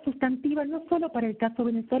esta medida es sustantiva no solo para el caso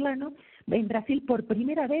venezolano. En Brasil por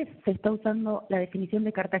primera vez se está usando la definición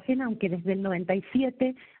de Cartagena, aunque desde el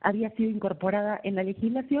 97 había sido incorporada en la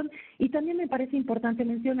legislación, y también me parece importante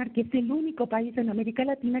mencionar que es el único país en América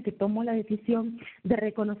Latina que tomó la decisión de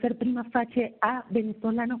reconocer prima facie a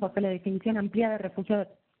venezolanos bajo la definición ampliada de refugiado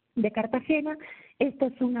de Cartagena. Esta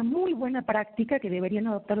es una muy buena práctica que deberían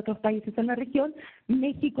adoptar otros países en la región.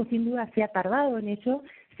 México sin duda se ha tardado en ello,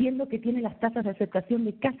 siendo que tiene las tasas de aceptación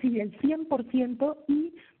de casi del 100%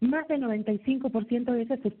 y más del 95% de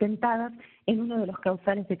ellas sustentadas en uno de los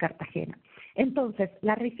causales de Cartagena. Entonces,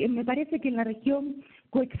 me parece que en la región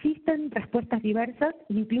coexisten respuestas diversas,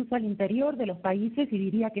 incluso al interior de los países, y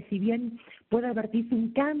diría que si bien puede advertirse un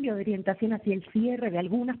cambio de orientación hacia el cierre de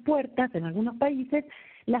algunas puertas en algunos países,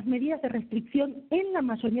 las medidas de restricción en la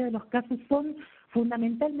mayoría de los casos son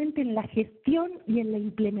fundamentalmente en la gestión y en la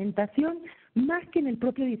implementación, más que en el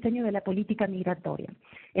propio diseño de la política migratoria.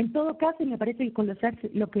 En todo caso, y me parece que con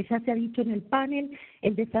lo que ya se ha dicho en el panel,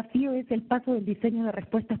 el desafío es el paso del diseño de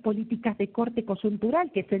respuestas políticas de corte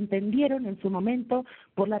coyuntural, que se entendieron en su momento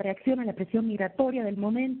por la reacción a la presión migratoria del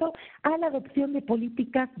momento, a la adopción de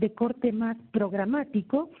políticas de corte más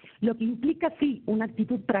programático, lo que implica, sí, una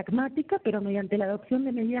actitud pragmática, pero mediante la adopción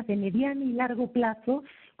de medidas de mediano y largo plazo,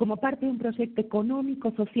 como parte de un proyecto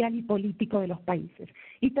económico, social y político de los países.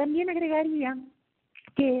 Y también agregaría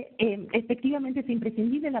que efectivamente es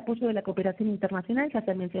imprescindible el apoyo de la cooperación internacional, ya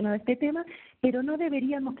se ha mencionado este tema, pero no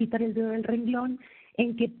deberíamos quitar el dedo del renglón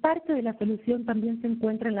en que parte de la solución también se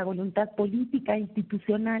encuentra en la voluntad política e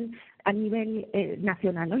institucional a nivel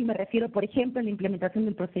nacional, ¿no? Y me refiero, por ejemplo, a la implementación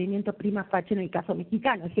del procedimiento prima facie en el caso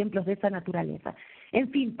mexicano, ejemplos de esa naturaleza. En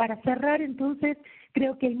fin, para cerrar, entonces,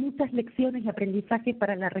 creo que hay muchas lecciones y aprendizajes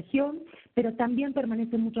para la región, pero también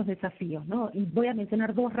permanecen muchos desafíos, ¿no? Y voy a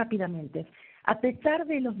mencionar 2 rápidamente. A pesar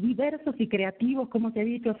de los diversos y creativos, como se ha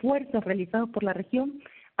dicho, esfuerzos realizados por la región,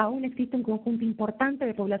 aún existe un conjunto importante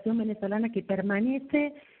de población venezolana que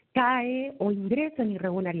permanece, cae o ingresa en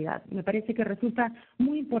irregularidad. Me parece que resulta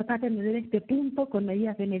muy importante entender este punto con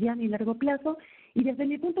medidas de mediano y largo plazo, y desde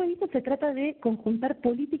mi punto de vista se trata de conjuntar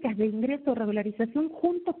políticas de ingreso o regularización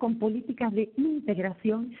junto con políticas de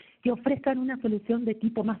integración que ofrezcan una solución de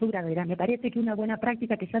tipo más duradera. Me parece que una buena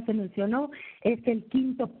práctica que ya se mencionó es el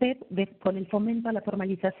quinto PEP con el fomento a la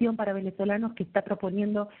formalización para venezolanos que está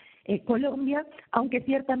proponiendo Colombia, aunque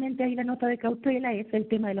ciertamente hay la nota de cautela, es el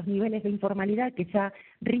tema de los niveles de informalidad que ya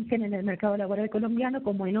rigen en el mercado laboral colombiano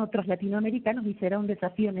como en otros latinoamericanos y será un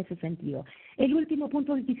desafío en ese sentido. El último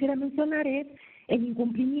punto que quisiera mencionar es el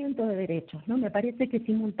incumplimiento de derechos, ¿no? Me parece que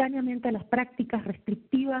simultáneamente a las prácticas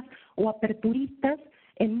restrictivas o aperturistas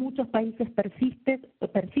en muchos países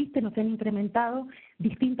persisten o se han incrementado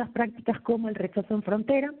distintas prácticas como el rechazo en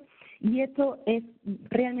frontera, y esto es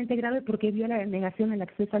realmente grave porque viola la negación al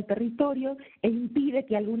acceso al territorio e impide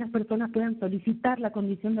que algunas personas puedan solicitar la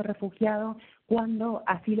condición de refugiado cuando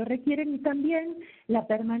así lo requieren, y también la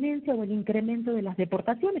permanencia o el incremento de las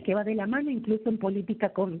deportaciones, que va de la mano incluso en política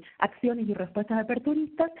con acciones y respuestas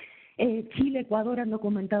aperturistas. Chile, Ecuador han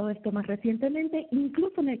documentado esto más recientemente,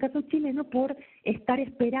 incluso en el caso chileno por estar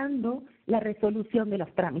esperando la resolución de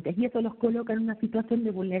los trámites, y eso los coloca en una situación de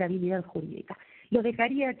vulnerabilidad jurídica. Lo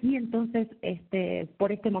dejaría aquí entonces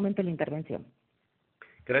por este momento la intervención.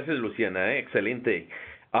 Gracias, Luciana, excelente.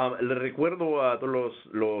 Les recuerdo a todos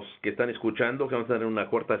los que están escuchando que vamos a tener una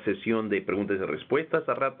corta sesión de preguntas y respuestas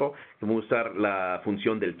a rato. Vamos a usar la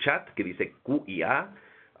función del chat que dice Q y A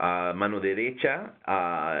a mano derecha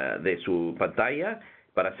de su pantalla.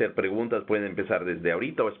 Para hacer preguntas pueden empezar desde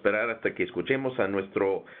ahorita o esperar hasta que escuchemos a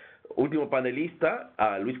nuestro último panelista,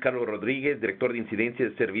 a Luis Carlos Rodríguez, director de incidencia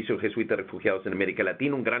del Servicio Jesuita de Refugiados en América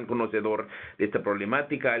Latina, un gran conocedor de esta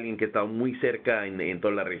problemática, alguien que está muy cerca en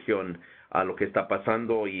toda la región a lo que está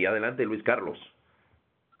pasando. Y adelante, Luis Carlos.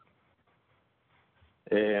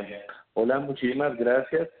 Hola, muchísimas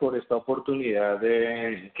gracias por esta oportunidad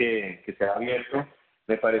que se ha abierto.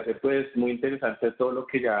 Me parece pues muy interesante todo lo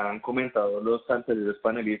que ya han comentado los anteriores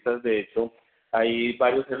panelistas. De hecho, hay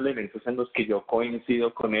varios elementos en los que yo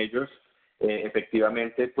coincido con ellos.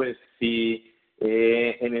 Efectivamente, pues sí,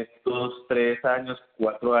 en estos 3 años,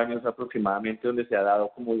 4 años aproximadamente, donde se ha dado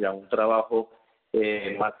como ya un trabajo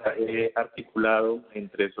más articulado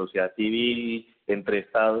entre sociedad civil, entre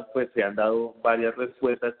estados, pues se han dado varias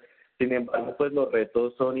respuestas. Sin embargo, pues los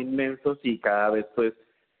retos son inmensos y cada vez pues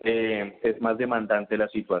es más demandante la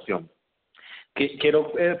situación.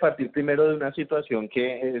 Quiero partir primero de una situación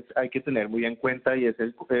que hay que tener muy en cuenta, y es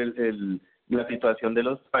la situación de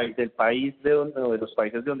los del país de los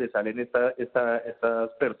países de donde salen estas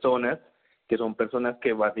personas, que son personas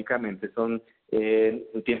que básicamente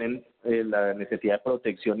tienen la necesidad de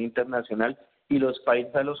protección internacional, y los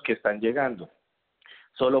países a los que están llegando.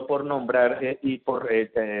 Solo por nombrar y por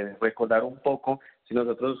recordar un poco, si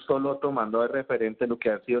nosotros solo tomando de referente lo que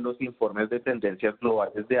han sido los informes de tendencias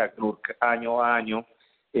globales de ACNUR año a año,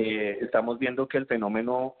 estamos viendo que el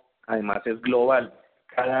fenómeno además es global.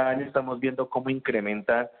 Cada año estamos viendo cómo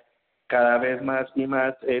incrementa cada vez más y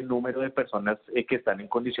más el número de personas que están en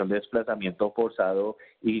condición de desplazamiento forzado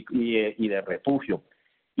y de refugio.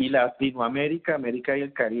 Y Latinoamérica, América y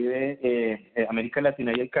el Caribe, América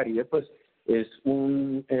Latina y el Caribe, pues es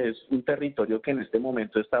un territorio que en este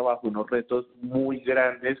momento está bajo unos retos muy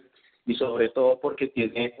grandes, y sobre todo porque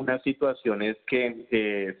tiene unas situaciones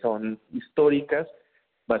que son históricas.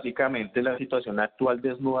 Básicamente la situación actual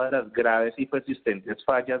desnuda de las graves y persistentes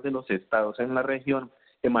fallas de los estados en la región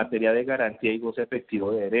en materia de garantía y goce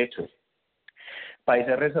efectivo de derechos.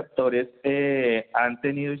 Países receptores han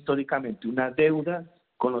tenido históricamente una deuda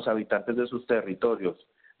con los habitantes de sus territorios,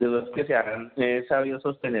 de los que se han sabido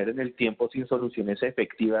sostener en el tiempo sin soluciones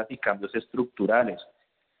efectivas y cambios estructurales.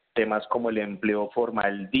 Temas como el empleo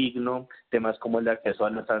formal digno, temas como el acceso a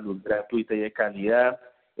la salud gratuita y de calidad,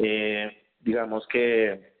 digamos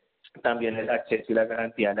que también el acceso y la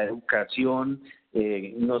garantía a la educación,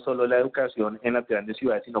 no solo la educación en las grandes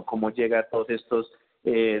ciudades, sino cómo llega a todos estos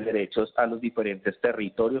derechos a los diferentes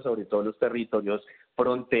territorios, sobre todo los territorios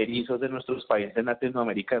fronterizos de nuestros países en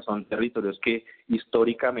Latinoamérica. Son territorios que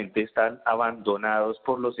históricamente están abandonados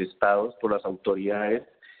por los estados, por las autoridades.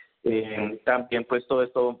 También pues todo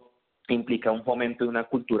esto implica un fomento de una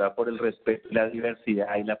cultura por el respeto y la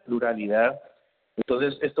diversidad y la pluralidad.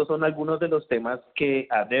 Entonces, estos son algunos de los temas que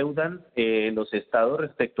adeudan los estados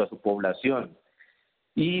respecto a su población.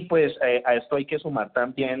 Y pues a esto hay que sumar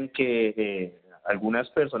también que algunas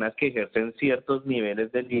personas que ejercen ciertos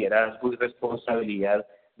niveles de liderazgo y responsabilidad,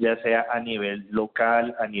 ya sea a nivel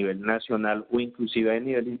local, a nivel nacional o inclusive a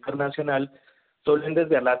nivel internacional, suelen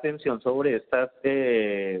desviar la atención sobre estas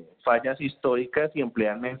fallas históricas y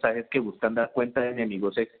emplean mensajes que buscan dar cuenta de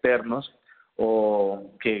enemigos externos,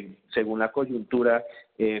 o que según la coyuntura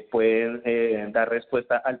pueden dar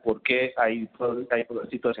respuesta al por qué hay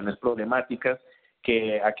situaciones problemáticas.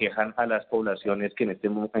 que aquejan a las poblaciones que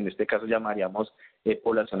en este caso llamaríamos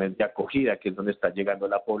poblaciones de acogida, que es donde está llegando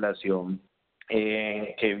la población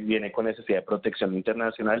que viene con necesidad de protección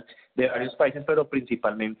internacional de varios países, pero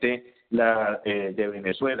principalmente la de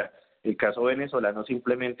Venezuela. El caso venezolano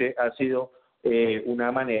simplemente ha sido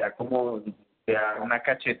una manera como de dar una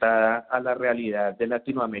cachetada a la realidad de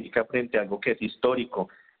Latinoamérica frente a algo que es histórico.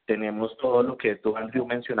 Tenemos todo lo que tú, Andrew,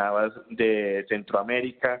 mencionabas de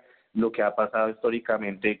Centroamérica, lo que ha pasado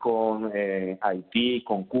históricamente con Haití,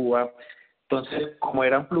 con Cuba. Entonces, como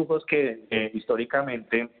eran flujos que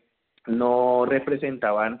históricamente no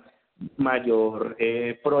representaban mayor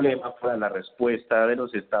problema para la respuesta de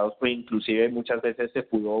los estados, pues inclusive muchas veces se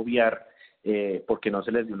pudo obviar porque no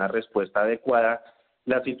se les dio una respuesta adecuada.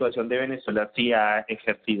 La situación de Venezuela sí ha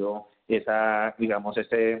ejercido esa, digamos,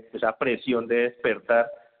 esa presión de despertar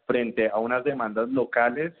frente a unas demandas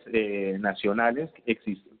locales, nacionales,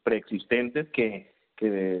 preexistentes que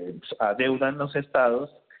adeudan los estados,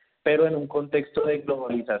 pero en un contexto de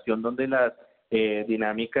globalización donde las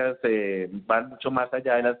dinámicas van mucho más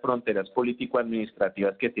allá de las fronteras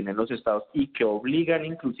político-administrativas que tienen los estados y que obligan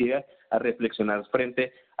inclusive a reflexionar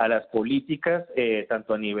frente a las políticas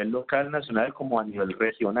tanto a nivel local, nacional como a nivel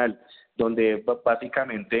regional, donde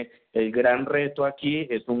básicamente el gran reto aquí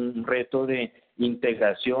es un reto de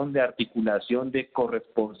integración, de articulación, de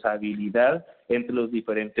corresponsabilidad entre los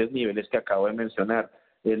diferentes niveles que acabo de mencionar,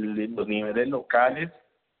 los niveles locales,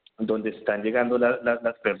 donde están llegando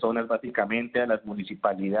las personas básicamente a las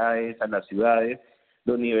municipalidades, a las ciudades,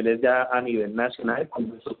 los niveles ya a nivel nacional,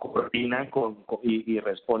 como se coordinan y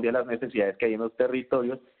responde a las necesidades que hay en los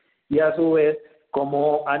territorios, y a su vez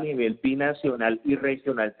como a nivel binacional y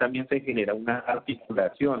regional también se genera una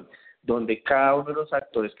articulación, donde cada uno de los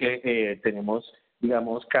actores que tenemos,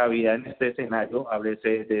 digamos, cabida en este escenario,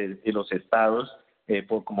 háblese de los estados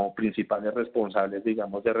como principales responsables,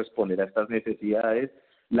 digamos, de responder a estas necesidades,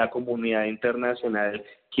 la comunidad internacional,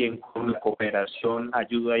 quien con la cooperación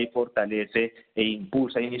ayuda y fortalece e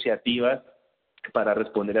impulsa iniciativas para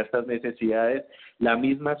responder a estas necesidades, la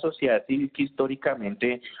misma sociedad civil que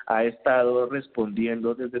históricamente ha estado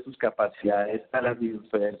respondiendo desde sus capacidades a las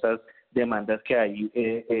diversas demandas que hay,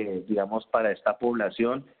 digamos, para esta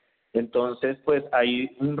población. Entonces, pues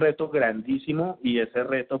hay un reto grandísimo y ese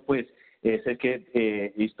reto, pues, es el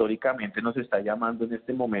que históricamente nos está llamando en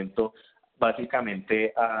este momento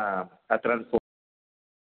básicamente a transformar.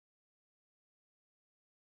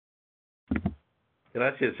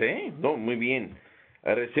 Gracias, No, muy bien.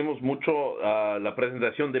 Agradecemos mucho la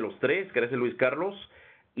presentación de los tres. Gracias, Luis Carlos.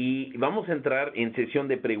 Y vamos a entrar en sesión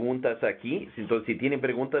de preguntas aquí. Entonces, si tienen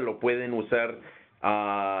preguntas, lo pueden usar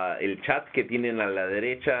el chat que tienen a la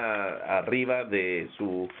derecha arriba de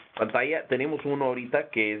su pantalla. Tenemos uno ahorita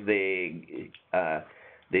que es de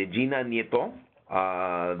Gina Nieto,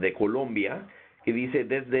 de Colombia, que dice: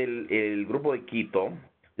 desde el grupo de Quito,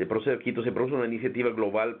 del proceso de Quito, se produce una iniciativa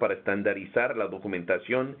global para estandarizar la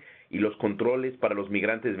documentación y los controles para los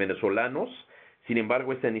migrantes venezolanos. Sin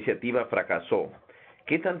embargo, esta iniciativa fracasó.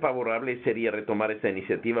 ¿Qué tan favorable sería retomar esta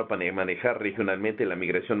iniciativa para manejar regionalmente la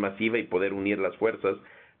migración masiva y poder unir las fuerzas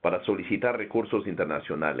para solicitar recursos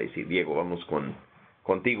internacionales? Y Diego, vamos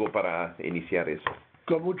contigo para iniciar eso.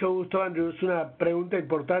 Con mucho gusto, Andrew. Es una pregunta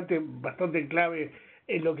importante, bastante clave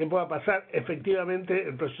en lo que pueda pasar. Efectivamente,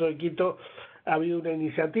 el proceso de Quito ha habido una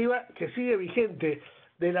iniciativa que sigue vigente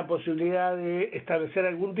de la posibilidad de establecer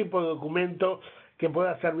algún tipo de documento que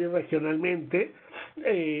pueda servir regionalmente,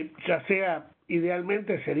 ya sea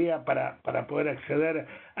idealmente sería para poder acceder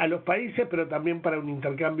a los países, pero también para un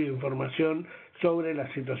intercambio de información sobre la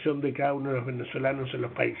situación de cada uno de los venezolanos en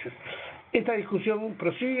los países. Esta discusión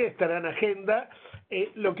prosigue, estará en agenda.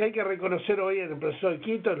 Lo que hay que reconocer hoy en el proceso de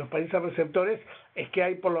Quito, en los países receptores, es que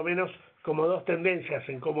hay por lo menos como dos tendencias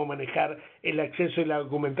en cómo manejar el acceso y la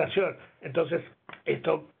documentación. Entonces,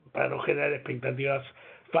 esto, para no generar expectativas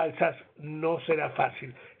falsas, no será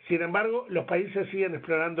fácil. Sin embargo, los países siguen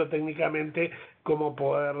explorando técnicamente cómo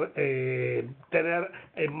poder tener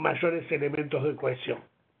mayores elementos de cohesión.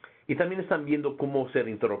 Y también están viendo cómo hacer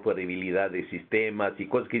interoperabilidad de sistemas y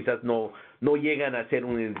cosas que quizás no llegan a ser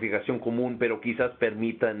una identificación común, pero quizás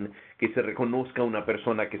permitan que se reconozca una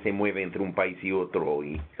persona que se mueve entre un país y otro.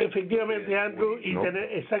 Efectivamente, Andrew, y ¿no?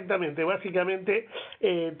 Exactamente, básicamente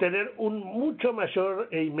tener un mucho mayor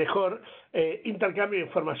y mejor intercambio de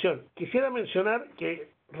información. Quisiera mencionar que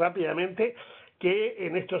rápidamente que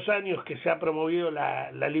en estos años que se ha promovido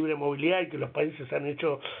la libre movilidad y que los países han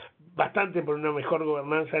hecho bastante por una mejor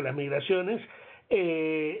gobernanza de las migraciones,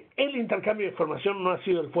 el intercambio de información no ha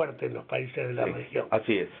sido el fuerte en los países de la región.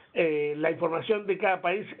 Así es. La información de cada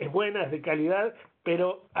país es buena, es de calidad,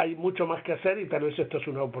 pero hay mucho más que hacer y tal vez esto es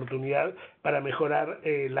una oportunidad para mejorar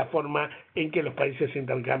la forma en que los países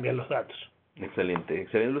intercambian los datos. Excelente,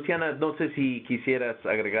 excelente. Luciana, no sé si quisieras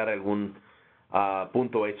agregar algún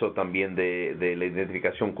punto a eso también de la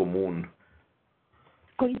identificación común.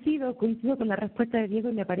 Coincido con la respuesta de Diego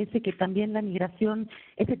y me parece que también la migración,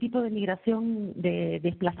 ese tipo de migración de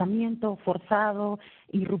desplazamiento forzado,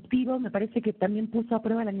 irruptivo, me parece que también puso a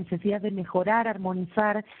prueba la necesidad de mejorar,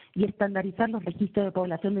 armonizar y estandarizar los registros de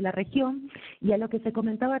población de la región, y a lo que se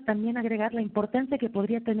comentaba también agregar la importancia que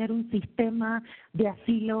podría tener un sistema de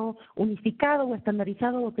asilo unificado o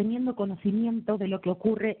estandarizado o teniendo conocimiento de lo que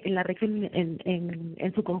ocurre en la región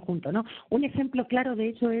en su conjunto, ¿no? Un ejemplo claro de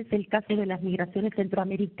ello es el caso de las migraciones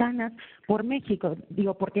centroamericanas por México,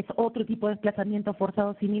 digo, porque es otro tipo de desplazamiento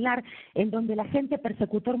forzado similar, en donde la gente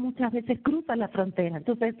persecutor muchas veces cruza la frontera.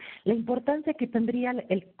 Entonces, la importancia que tendría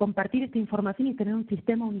el compartir esta información y tener un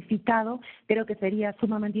sistema unificado, creo que sería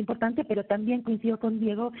sumamente importante, pero también coincido con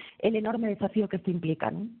Diego el enorme desafío que esto implica,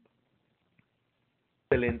 ¿no?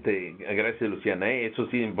 Excelente, gracias Luciana. Eso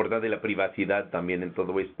sí es importante, la privacidad también en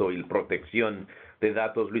todo esto y la protección de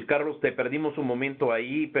datos. Luis Carlos, te perdimos un momento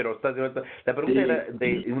ahí, pero estás de vuelta. La pregunta era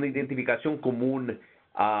de una identificación común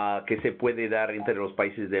que se puede dar entre los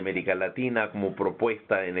países de América Latina como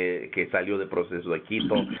propuesta que salió del proceso de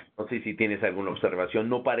Quito. No sé si tienes alguna observación.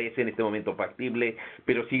 No parece en este momento factible,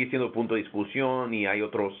 pero sigue siendo punto de discusión y hay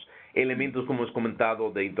otros elementos, como has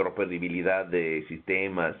comentado, de interoperabilidad de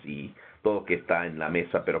sistemas y todo que está en la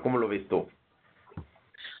mesa. Pero ¿cómo lo ves tú?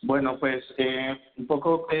 Bueno, pues un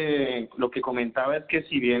poco lo que comentaba es que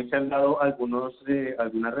si bien se han dado algunas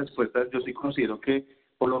respuestas, yo sí considero que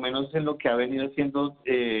por lo menos en lo que ha venido siendo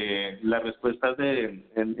las respuestas en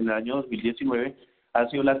el año 2019, ha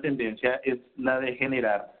sido la tendencia es la de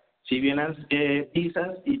generar, si bien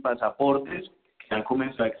visas y pasaportes que han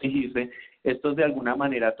comenzado a exigirse, estos de alguna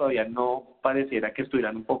manera todavía no pareciera que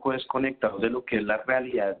estuvieran un poco desconectados de lo que es la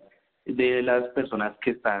realidad de las personas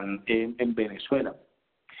que están en Venezuela.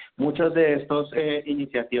 Muchas de estas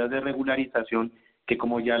iniciativas de regularización, que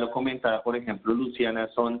como ya lo comentaba, por ejemplo, Luciana,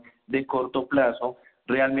 son de corto plazo,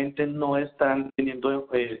 realmente no están teniendo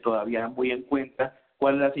todavía muy en cuenta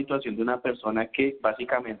cuál es la situación de una persona que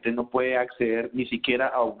básicamente no puede acceder ni siquiera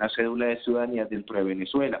a una cédula de ciudadanía dentro de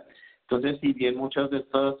Venezuela. Entonces, si bien muchas de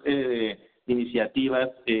estas iniciativas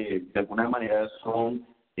de alguna manera son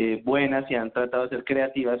buenas y han tratado de ser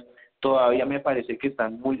creativas, todavía me parece que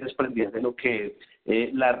están muy desprendidas de lo que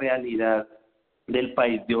es la realidad del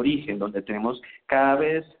país de origen, donde tenemos cada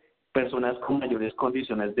vez personas con mayores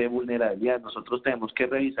condiciones de vulnerabilidad. Nosotros tenemos que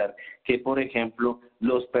revisar que, por ejemplo,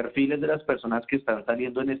 los perfiles de las personas que están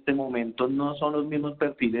saliendo en este momento no son los mismos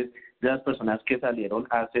perfiles de las personas que salieron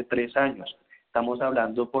hace 3 años. Estamos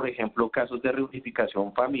hablando, por ejemplo, casos de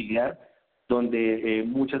reunificación familiar, donde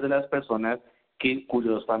muchas de las personas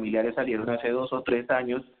cuyos familiares salieron hace 2 o 3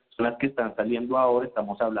 años son las que están saliendo ahora.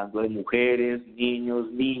 Estamos hablando de mujeres,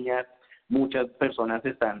 niños, niñas. Muchas personas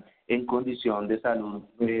están en condición de salud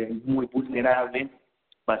muy vulnerable.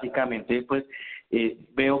 Básicamente, pues,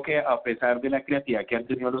 veo que a pesar de la creatividad que han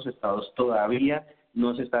tenido los estados, todavía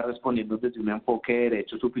no se está respondiendo desde un enfoque de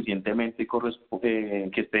derecho suficientemente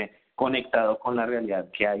que esté conectado con la realidad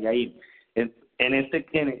que hay ahí.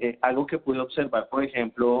 Algo que pude observar, por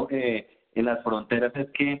ejemplo, en las fronteras es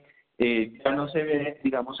que ya no se ve,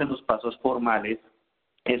 digamos, en los pasos formales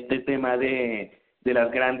este tema de las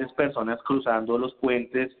grandes personas cruzando los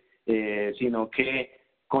puentes, sino que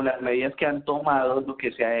con las medidas que han tomado, lo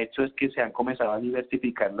que se ha hecho es que se han comenzado a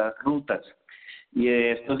diversificar las rutas. Y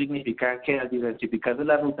esto significa que al diversificarse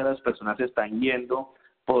las rutas, las personas están yendo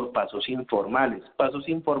por pasos informales. Pasos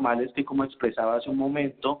informales que, como expresaba hace un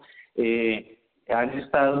momento, han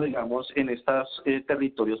estado, digamos, en estos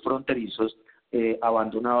territorios fronterizos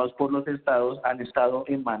abandonados por los estados, han estado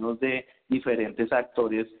en manos de diferentes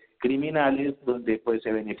actores criminales, donde pues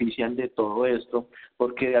se benefician de todo esto,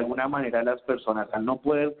 porque de alguna manera las personas, al no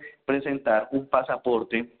poder presentar un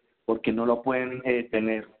pasaporte, porque no lo pueden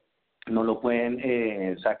tener, no lo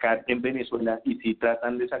pueden sacar en Venezuela, y si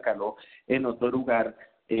tratan de sacarlo en otro lugar,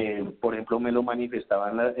 por ejemplo, me lo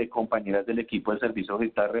manifestaban las compañeras del equipo de servicios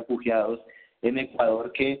de refugiados en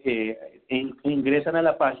Ecuador, que ingresan a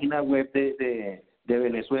la página web de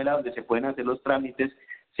Venezuela, donde se pueden hacer los trámites,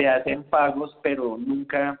 se hacen pagos, pero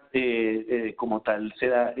nunca como tal se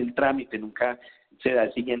da el trámite, nunca se da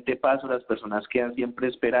el siguiente paso, las personas quedan siempre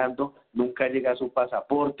esperando, nunca llega su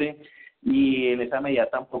pasaporte, y en esa medida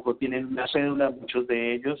tampoco tienen una cédula, muchos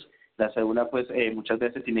de ellos. La cédula pues muchas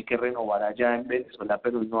veces tiene que renovar allá en Venezuela,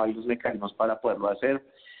 pero no hay los mecanismos para poderlo hacer.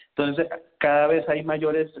 Entonces, cada vez hay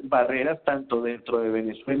mayores barreras, tanto dentro de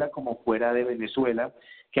Venezuela como fuera de Venezuela,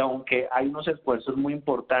 que aunque hay unos esfuerzos muy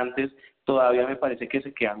importantes, todavía me parece que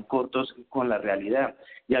se quedan cortos con la realidad.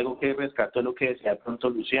 Y algo que rescato es lo que decía de pronto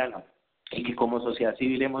Luciano, y que como sociedad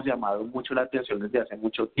civil hemos llamado mucho la atención desde hace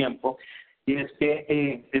mucho tiempo, y es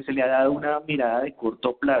que se le ha dado una mirada de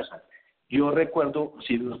corto plazo. Yo recuerdo,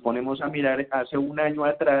 si nos ponemos a mirar hace un año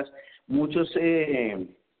atrás, muchos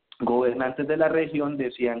gobernantes de la región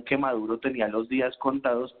decían que Maduro tenía los días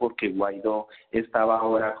contados porque Guaidó estaba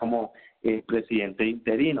ahora como presidente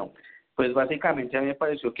interino. Pues básicamente a mí me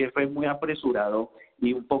pareció que fue muy apresurado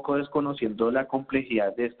y un poco desconociendo la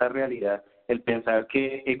complejidad de esta realidad, el pensar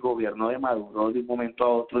que el gobierno de Maduro de un momento a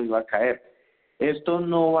otro iba a caer. Esto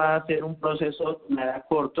no va a ser un proceso nada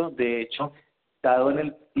corto, de hecho, dado en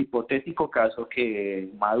el hipotético caso que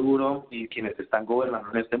Maduro y quienes están gobernando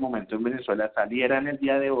en este momento en Venezuela salieran el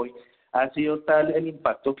día de hoy, ha sido tal el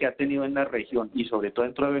impacto que ha tenido en la región y sobre todo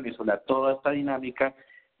dentro de Venezuela toda esta dinámica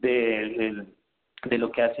de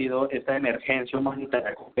lo que ha sido esta emergencia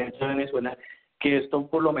humanitaria dentro de Venezuela, que esto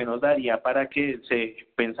por lo menos daría para que se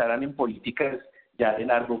pensaran en políticas ya de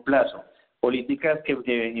largo plazo. Políticas que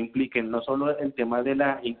impliquen no solo el tema de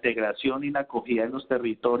la integración y la acogida en los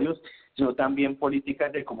territorios, sino también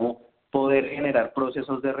políticas de cómo poder generar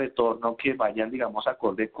procesos de retorno que vayan, digamos,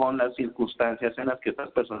 acorde con las circunstancias en las que estas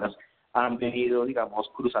personas han venido, digamos,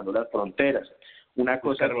 cruzando las fronteras. Una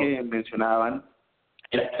cosa que mencionaban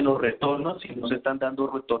era que los retornos, si no se están dando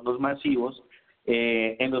retornos masivos,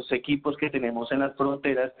 en los equipos que tenemos en las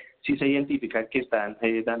fronteras, sí se identifica que están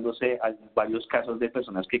dándose varios casos de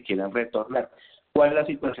personas que quieran retornar. ¿Cuál es la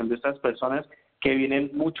situación de estas personas? Que vienen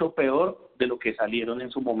mucho peor de lo que salieron en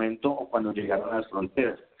su momento o cuando llegaron a las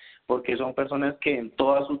fronteras, porque son personas que en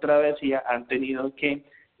toda su travesía han tenido que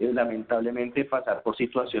lamentablemente pasar por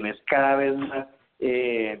situaciones cada vez más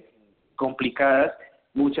complicadas.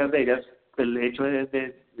 Muchas de ellas, el hecho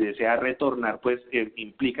de desear retornar, pues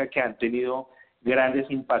implica que han tenido grandes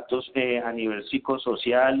impactos a nivel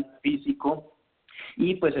psicosocial, físico,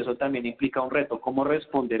 y pues eso también implica un reto, cómo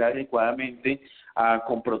responder adecuadamente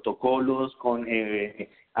con protocolos, con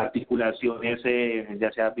articulaciones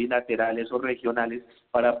ya sea bilaterales o regionales,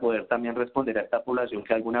 para poder también responder a esta población que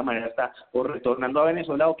de alguna manera está o retornando a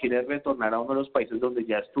Venezuela o quiere retornar a uno de los países donde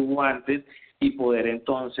ya estuvo antes y poder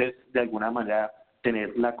entonces de alguna manera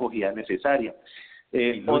tener la acogida necesaria.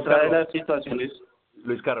 Otra de las situaciones...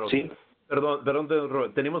 Luis Carlos, ¿sí? Perdón,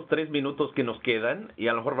 tenemos 3 minutos que nos quedan y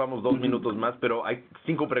a lo mejor vamos 2 minutos más, pero hay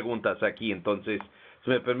 5 preguntas aquí, entonces, si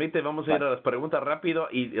me permite, vamos a ir a las preguntas rápido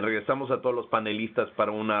y regresamos a todos los panelistas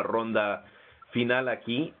para una ronda final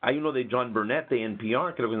aquí. Hay uno de John Burnett de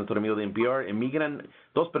NPR, creo que es nuestro amigo de NPR. Emigran,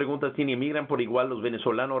 2 preguntas tiene, ¿emigran por igual los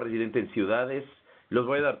venezolanos residentes en ciudades? Les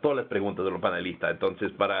voy a dar todas las preguntas de los panelistas,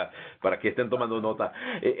 entonces, para que estén tomando nota.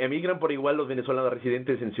 ¿Emigran por igual los venezolanos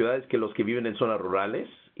residentes en ciudades que los que viven en zonas rurales?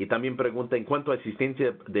 Y también pregunta, en cuanto a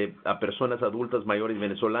asistencia a personas adultas mayores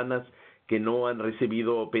venezolanas que no han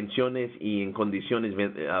recibido pensiones y en condiciones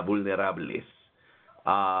vulnerables.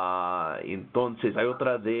 Entonces, hay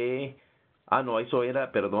otra de... eso era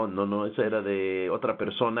de otra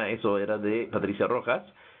persona, eso era de Patricia Rojas.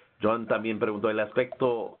 John también preguntó el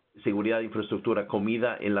aspecto seguridad, infraestructura,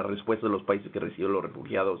 comida en la respuesta de los países que reciben los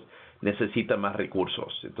refugiados necesitan más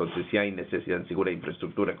recursos. Entonces, si hay necesidad de seguridad,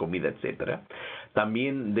 infraestructura, comida, etcétera.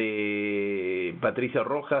 También de Patricia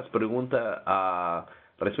Rojas pregunta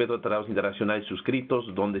respecto a tratados internacionales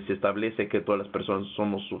suscritos, donde se establece que todas las personas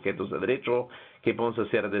somos sujetos de derecho, qué podemos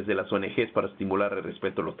hacer desde las ONGs para estimular el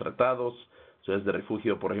respeto a los tratados. Ciudades de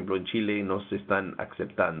refugio, por ejemplo, en Chile no se están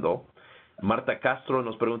aceptando. Marta Castro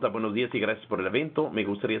nos pregunta, buenos días y gracias por el evento. Me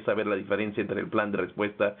gustaría saber la diferencia entre el plan de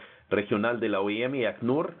respuesta regional de la OIM y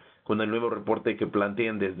ACNUR con el nuevo reporte que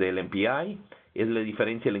plantean desde el MPI. ¿Es la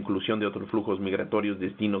diferencia la inclusión de otros flujos migratorios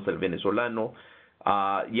destinos al venezolano?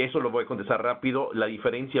 Y eso lo voy a contestar rápido. La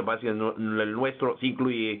diferencia básica en el nuestro sí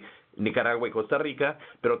incluye Nicaragua y Costa Rica,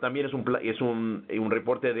 pero también es un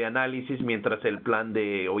reporte de análisis, mientras el plan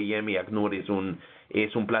de OIM y ACNUR es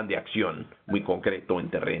un plan de acción muy concreto en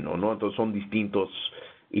terreno, ¿no? Entonces son distintos.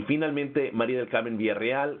 Y finalmente, María del Carmen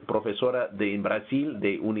Villarreal, profesora en Brasil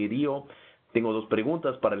de Unirio. Tengo 2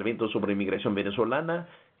 preguntas para el evento sobre inmigración venezolana.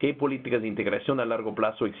 ¿Qué políticas de integración a largo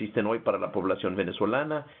plazo existen hoy para la población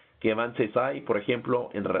venezolana? ¿Qué avances hay, por ejemplo,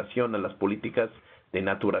 en relación a las políticas de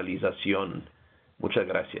naturalización? Muchas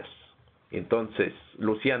gracias. Entonces,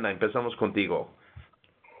 Luciana, empezamos contigo.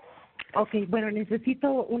 Ok, bueno,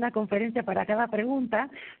 necesito una conferencia para cada pregunta,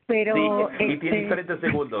 pero... Sí, y tienes 30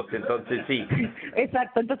 segundos, entonces sí.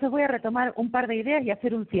 Exacto, entonces voy a retomar un par de ideas y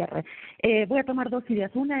hacer un cierre. Voy a tomar dos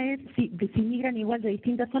ideas. Una es, si migran igual de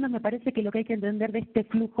distintas zonas, me parece que lo que hay que entender de este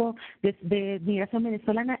flujo de migración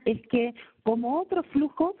venezolana es que, como otros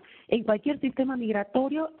flujos, en cualquier sistema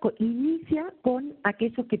migratorio inicia con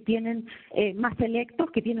aquellos que tienen más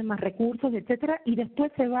selectos, que tienen más recursos, etcétera, y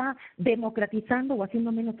después se va democratizando o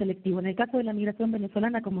haciendo menos selectivo. En el caso de la migración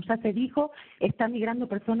venezolana, como ya se dijo, están migrando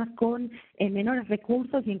personas con menores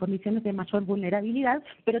recursos y en condiciones de mayor vulnerabilidad,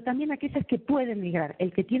 pero también aquellas que pueden migrar,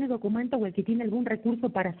 el que tiene documento o el que tiene algún recurso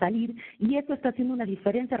para salir, y eso está haciendo una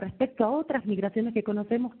diferencia respecto a otras migraciones que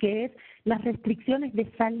conocemos, que es las restricciones de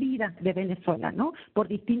salida de Venezuela, ¿no? Por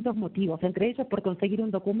distintos motivos, entre ellos por conseguir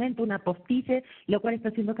un documento, una apostille, lo cual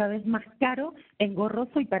está siendo cada vez más caro,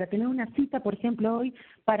 engorroso, y para tener una cita, por ejemplo, hoy,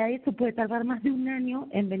 para eso puede tardar más de un año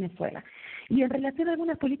en Venezuela. Y en relación a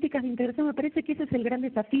algunas políticas de integración, me parece que ese es el gran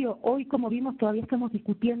desafío. Hoy, como vimos, todavía estamos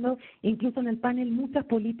discutiendo, incluso en el panel, muchas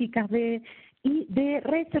políticas de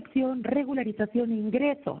recepción, regularización e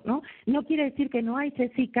ingreso, ¿no? No quiere decir que no hay.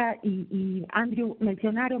 Jessica y Andrew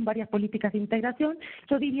mencionaron varias políticas de integración.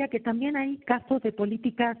 Yo diría que también hay casos de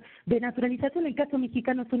políticas de naturalización. El caso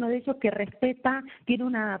mexicano es uno de ellos, que respeta, tiene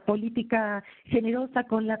una política generosa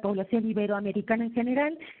con la población iberoamericana en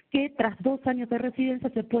general, que tras 2 años de residencia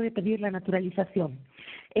se puede pedir la naturalización.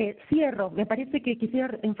 Cierro, me parece que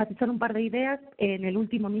quisiera enfatizar un par de ideas en el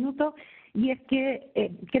último minuto, y es que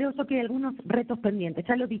creo yo que hay algunos retos pendientes.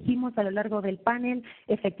 Ya lo dijimos a lo largo del panel,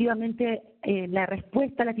 efectivamente la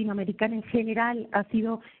respuesta latinoamericana en general ha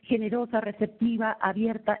sido generosa, receptiva,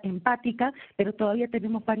 abierta, empática, pero todavía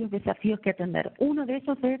tenemos varios desafíos que atender. Uno de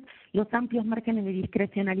ellos es los amplios márgenes de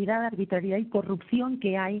discrecionalidad, arbitrariedad y corrupción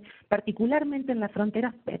que hay, particularmente en las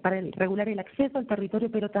fronteras para regular el acceso al territorio,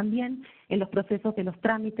 pero también en los procesos de los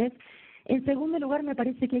trámites. En segundo lugar, me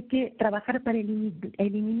parece que hay que trabajar para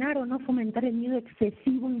eliminar o no fomentar el miedo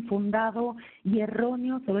excesivo, infundado y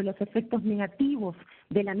erróneo sobre los efectos negativos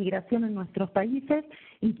de la migración en nuestros países,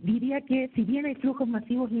 y diría que si bien hay flujos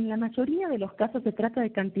masivos, en la mayoría de los casos se trata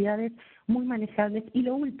de cantidades muy manejables. Y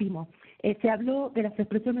lo último, se habló de las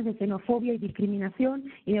expresiones de xenofobia y discriminación,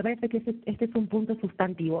 y me parece que este es un punto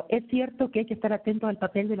sustantivo. Es cierto que hay que estar atentos al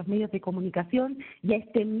papel de los medios de comunicación y a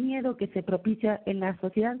este miedo que se propicia en la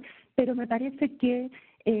sociedad, pero me parece que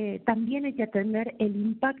también hay que atender el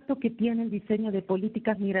impacto que tiene el diseño de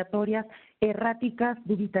políticas migratorias erráticas,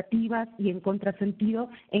 dubitativas y en contrasentido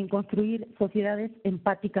en construir sociedades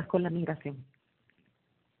empáticas con la migración.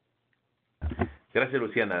 Gracias,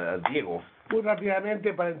 Luciana. Diego. Muy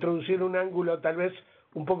rápidamente, para introducir un ángulo tal vez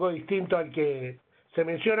un poco distinto al que se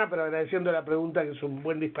menciona, pero agradeciendo la pregunta, que es un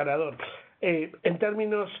buen disparador. En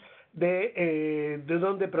términos de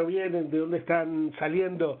dónde provienen, de dónde están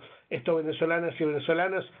saliendo estos venezolanas y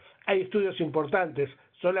venezolanos, hay estudios importantes.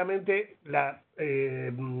 Solamente la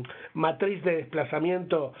matriz de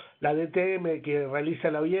desplazamiento, la DTM, que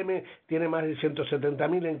realiza la OIM, tiene más de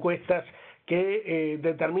 170.000 encuestas que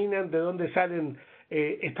determinan de dónde salen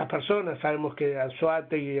estas personas. Sabemos que de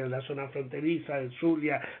Anzoátegui, en la zona fronteriza, de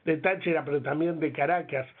Zulia, de Táchira, pero también de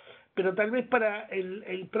Caracas. Pero tal vez para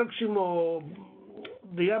el próximo,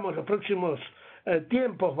 digamos, los próximos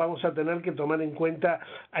tiempos vamos a tener que tomar en cuenta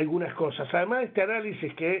algunas cosas. Además de este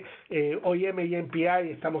análisis que OIM y MPI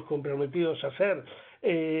estamos comprometidos a hacer,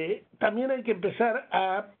 también hay que empezar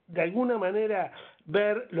a, de alguna manera,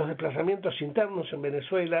 ver los desplazamientos internos en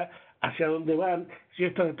Venezuela, hacia dónde van, si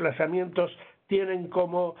estos desplazamientos tienen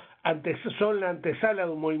como son la antesala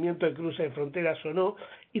de un movimiento de cruce de fronteras o no,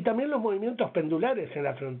 y también los movimientos pendulares en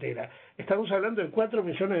la frontera. Estamos hablando de 4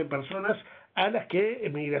 millones de personas a las que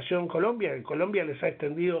Migración Colombia les ha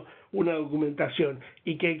extendido una documentación,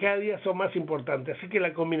 y que cada día son más importantes. Así que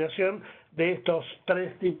la combinación de estos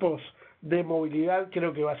 3 tipos de movilidad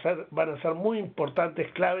creo que van a ser muy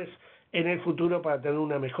importantes, claves en el futuro, para tener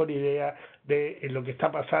una mejor idea de lo que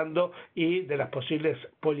está pasando y de las posibles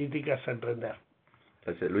políticas a emprender.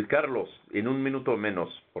 Gracias. Luis Carlos, en 1 minuto menos,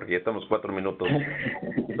 porque ya estamos 4 minutos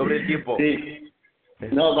sobre el tiempo. Sí.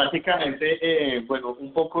 No, básicamente, bueno,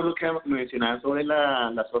 un poco lo que mencionaba sobre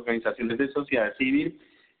las organizaciones de sociedad civil.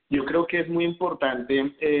 Yo creo que es muy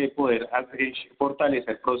importante poder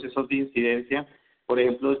fortalecer procesos de incidencia. Por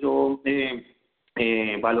ejemplo, yo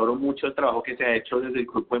valoro mucho el trabajo que se ha hecho desde el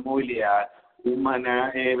Grupo de Movilidad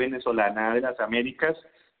Humana Venezolana de las Américas,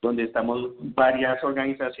 donde estamos varias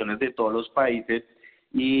organizaciones de todos los países,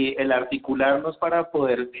 y el articularnos para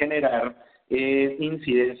poder generar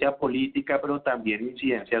incidencia política, pero también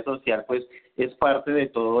incidencia social, pues es parte de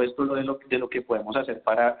todo esto de lo que podemos hacer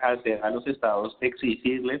para hacer a los estados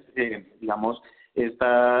exigirles, digamos,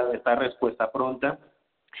 esta respuesta pronta.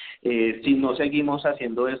 Si no seguimos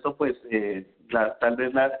haciendo esto, pues tal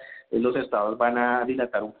vez los estados van a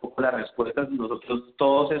dilatar un poco las respuestas. Nosotros,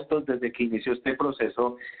 todos estos, desde que inició este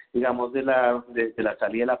proceso, digamos, de la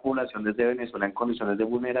salida de la población desde Venezuela en condiciones de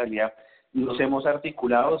vulnerabilidad, nos hemos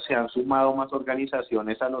articulado, se han sumado más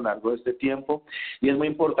organizaciones a lo largo de este tiempo, y es muy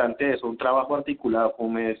importante eso, un trabajo articulado,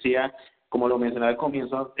 como lo mencionaba al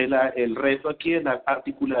comienzo, el reto aquí es la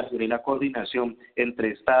articulación y la coordinación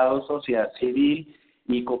entre Estado, sociedad civil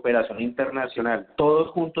y cooperación internacional.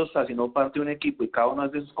 Todos juntos haciendo parte de un equipo y cada una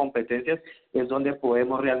de sus competencias es donde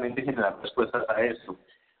podemos realmente generar respuestas a esto.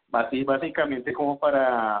 Así, básicamente, como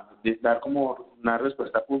para dar como una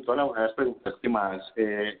respuesta puntual a una de las preguntas que más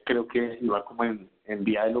creo que iba como en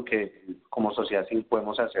vía de lo que como sociedad civil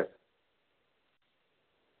podemos hacer.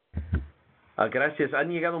 Gracias.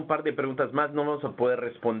 Han llegado un par de preguntas más, no vamos a poder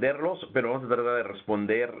responderlos, pero vamos a tratar de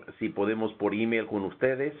responder, si podemos, por email con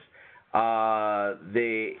ustedes.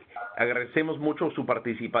 Agradecemos mucho su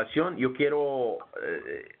participación. Yo quiero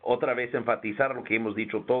otra vez enfatizar lo que hemos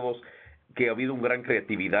dicho todos, que ha habido una gran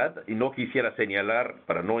creatividad, y no quisiera señalar,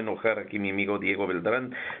 para no enojar aquí mi amigo Diego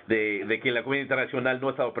Beltrán, de que la comunidad internacional no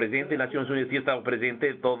ha estado presente, Naciones Unidas sí ha estado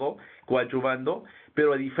presente, todo, coadyuvando,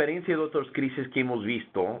 pero a diferencia de otras crisis que hemos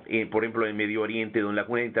visto, por ejemplo en Medio Oriente, donde la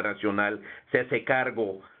comunidad internacional se hace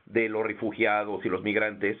cargo de los refugiados y los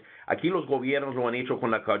migrantes, aquí los gobiernos lo han hecho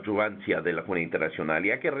con la coadyuvancia de la comunidad internacional,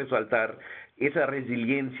 y hay que resaltar esa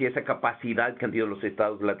resiliencia, esa capacidad que han tenido los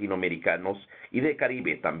estados latinoamericanos y del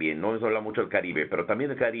Caribe también, no se habla mucho del Caribe, pero también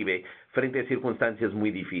del Caribe, frente a circunstancias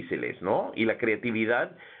muy difíciles, ¿no? Y la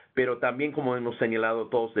creatividad, pero también, como hemos señalado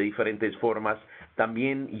todos de diferentes formas,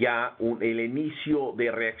 también ya el inicio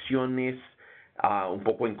de reacciones un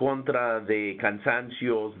poco en contra, de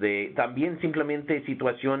cansancios, de también simplemente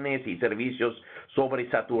situaciones y servicios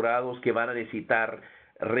sobresaturados que van a necesitar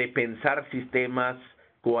repensar sistemas,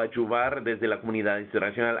 coadyuvar desde la comunidad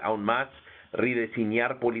internacional aún más,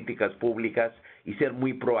 rediseñar políticas públicas y ser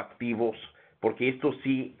muy proactivos, porque esto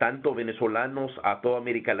sí, tanto venezolanos a toda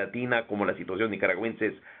América Latina como la situación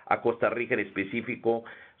nicaragüenses a Costa Rica en específico,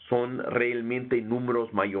 son realmente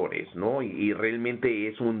números mayores, ¿no? Y realmente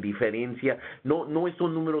es una diferencia, no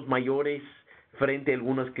son números mayores frente a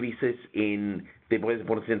algunas crisis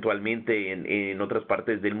porcentualmente en otras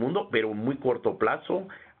partes del mundo, pero en muy corto plazo,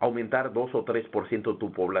 aumentar 2 o 3%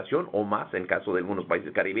 tu población o más en caso de algunos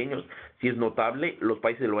países caribeños, sí es notable. Los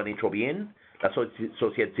países lo han hecho bien, la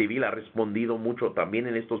sociedad civil ha respondido mucho también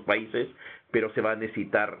en estos países, pero se va a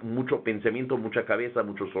necesitar mucho pensamiento, mucha cabeza,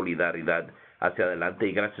 mucha solidaridad hacia adelante,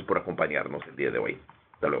 y gracias por acompañarnos el día de hoy.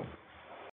 Hasta luego.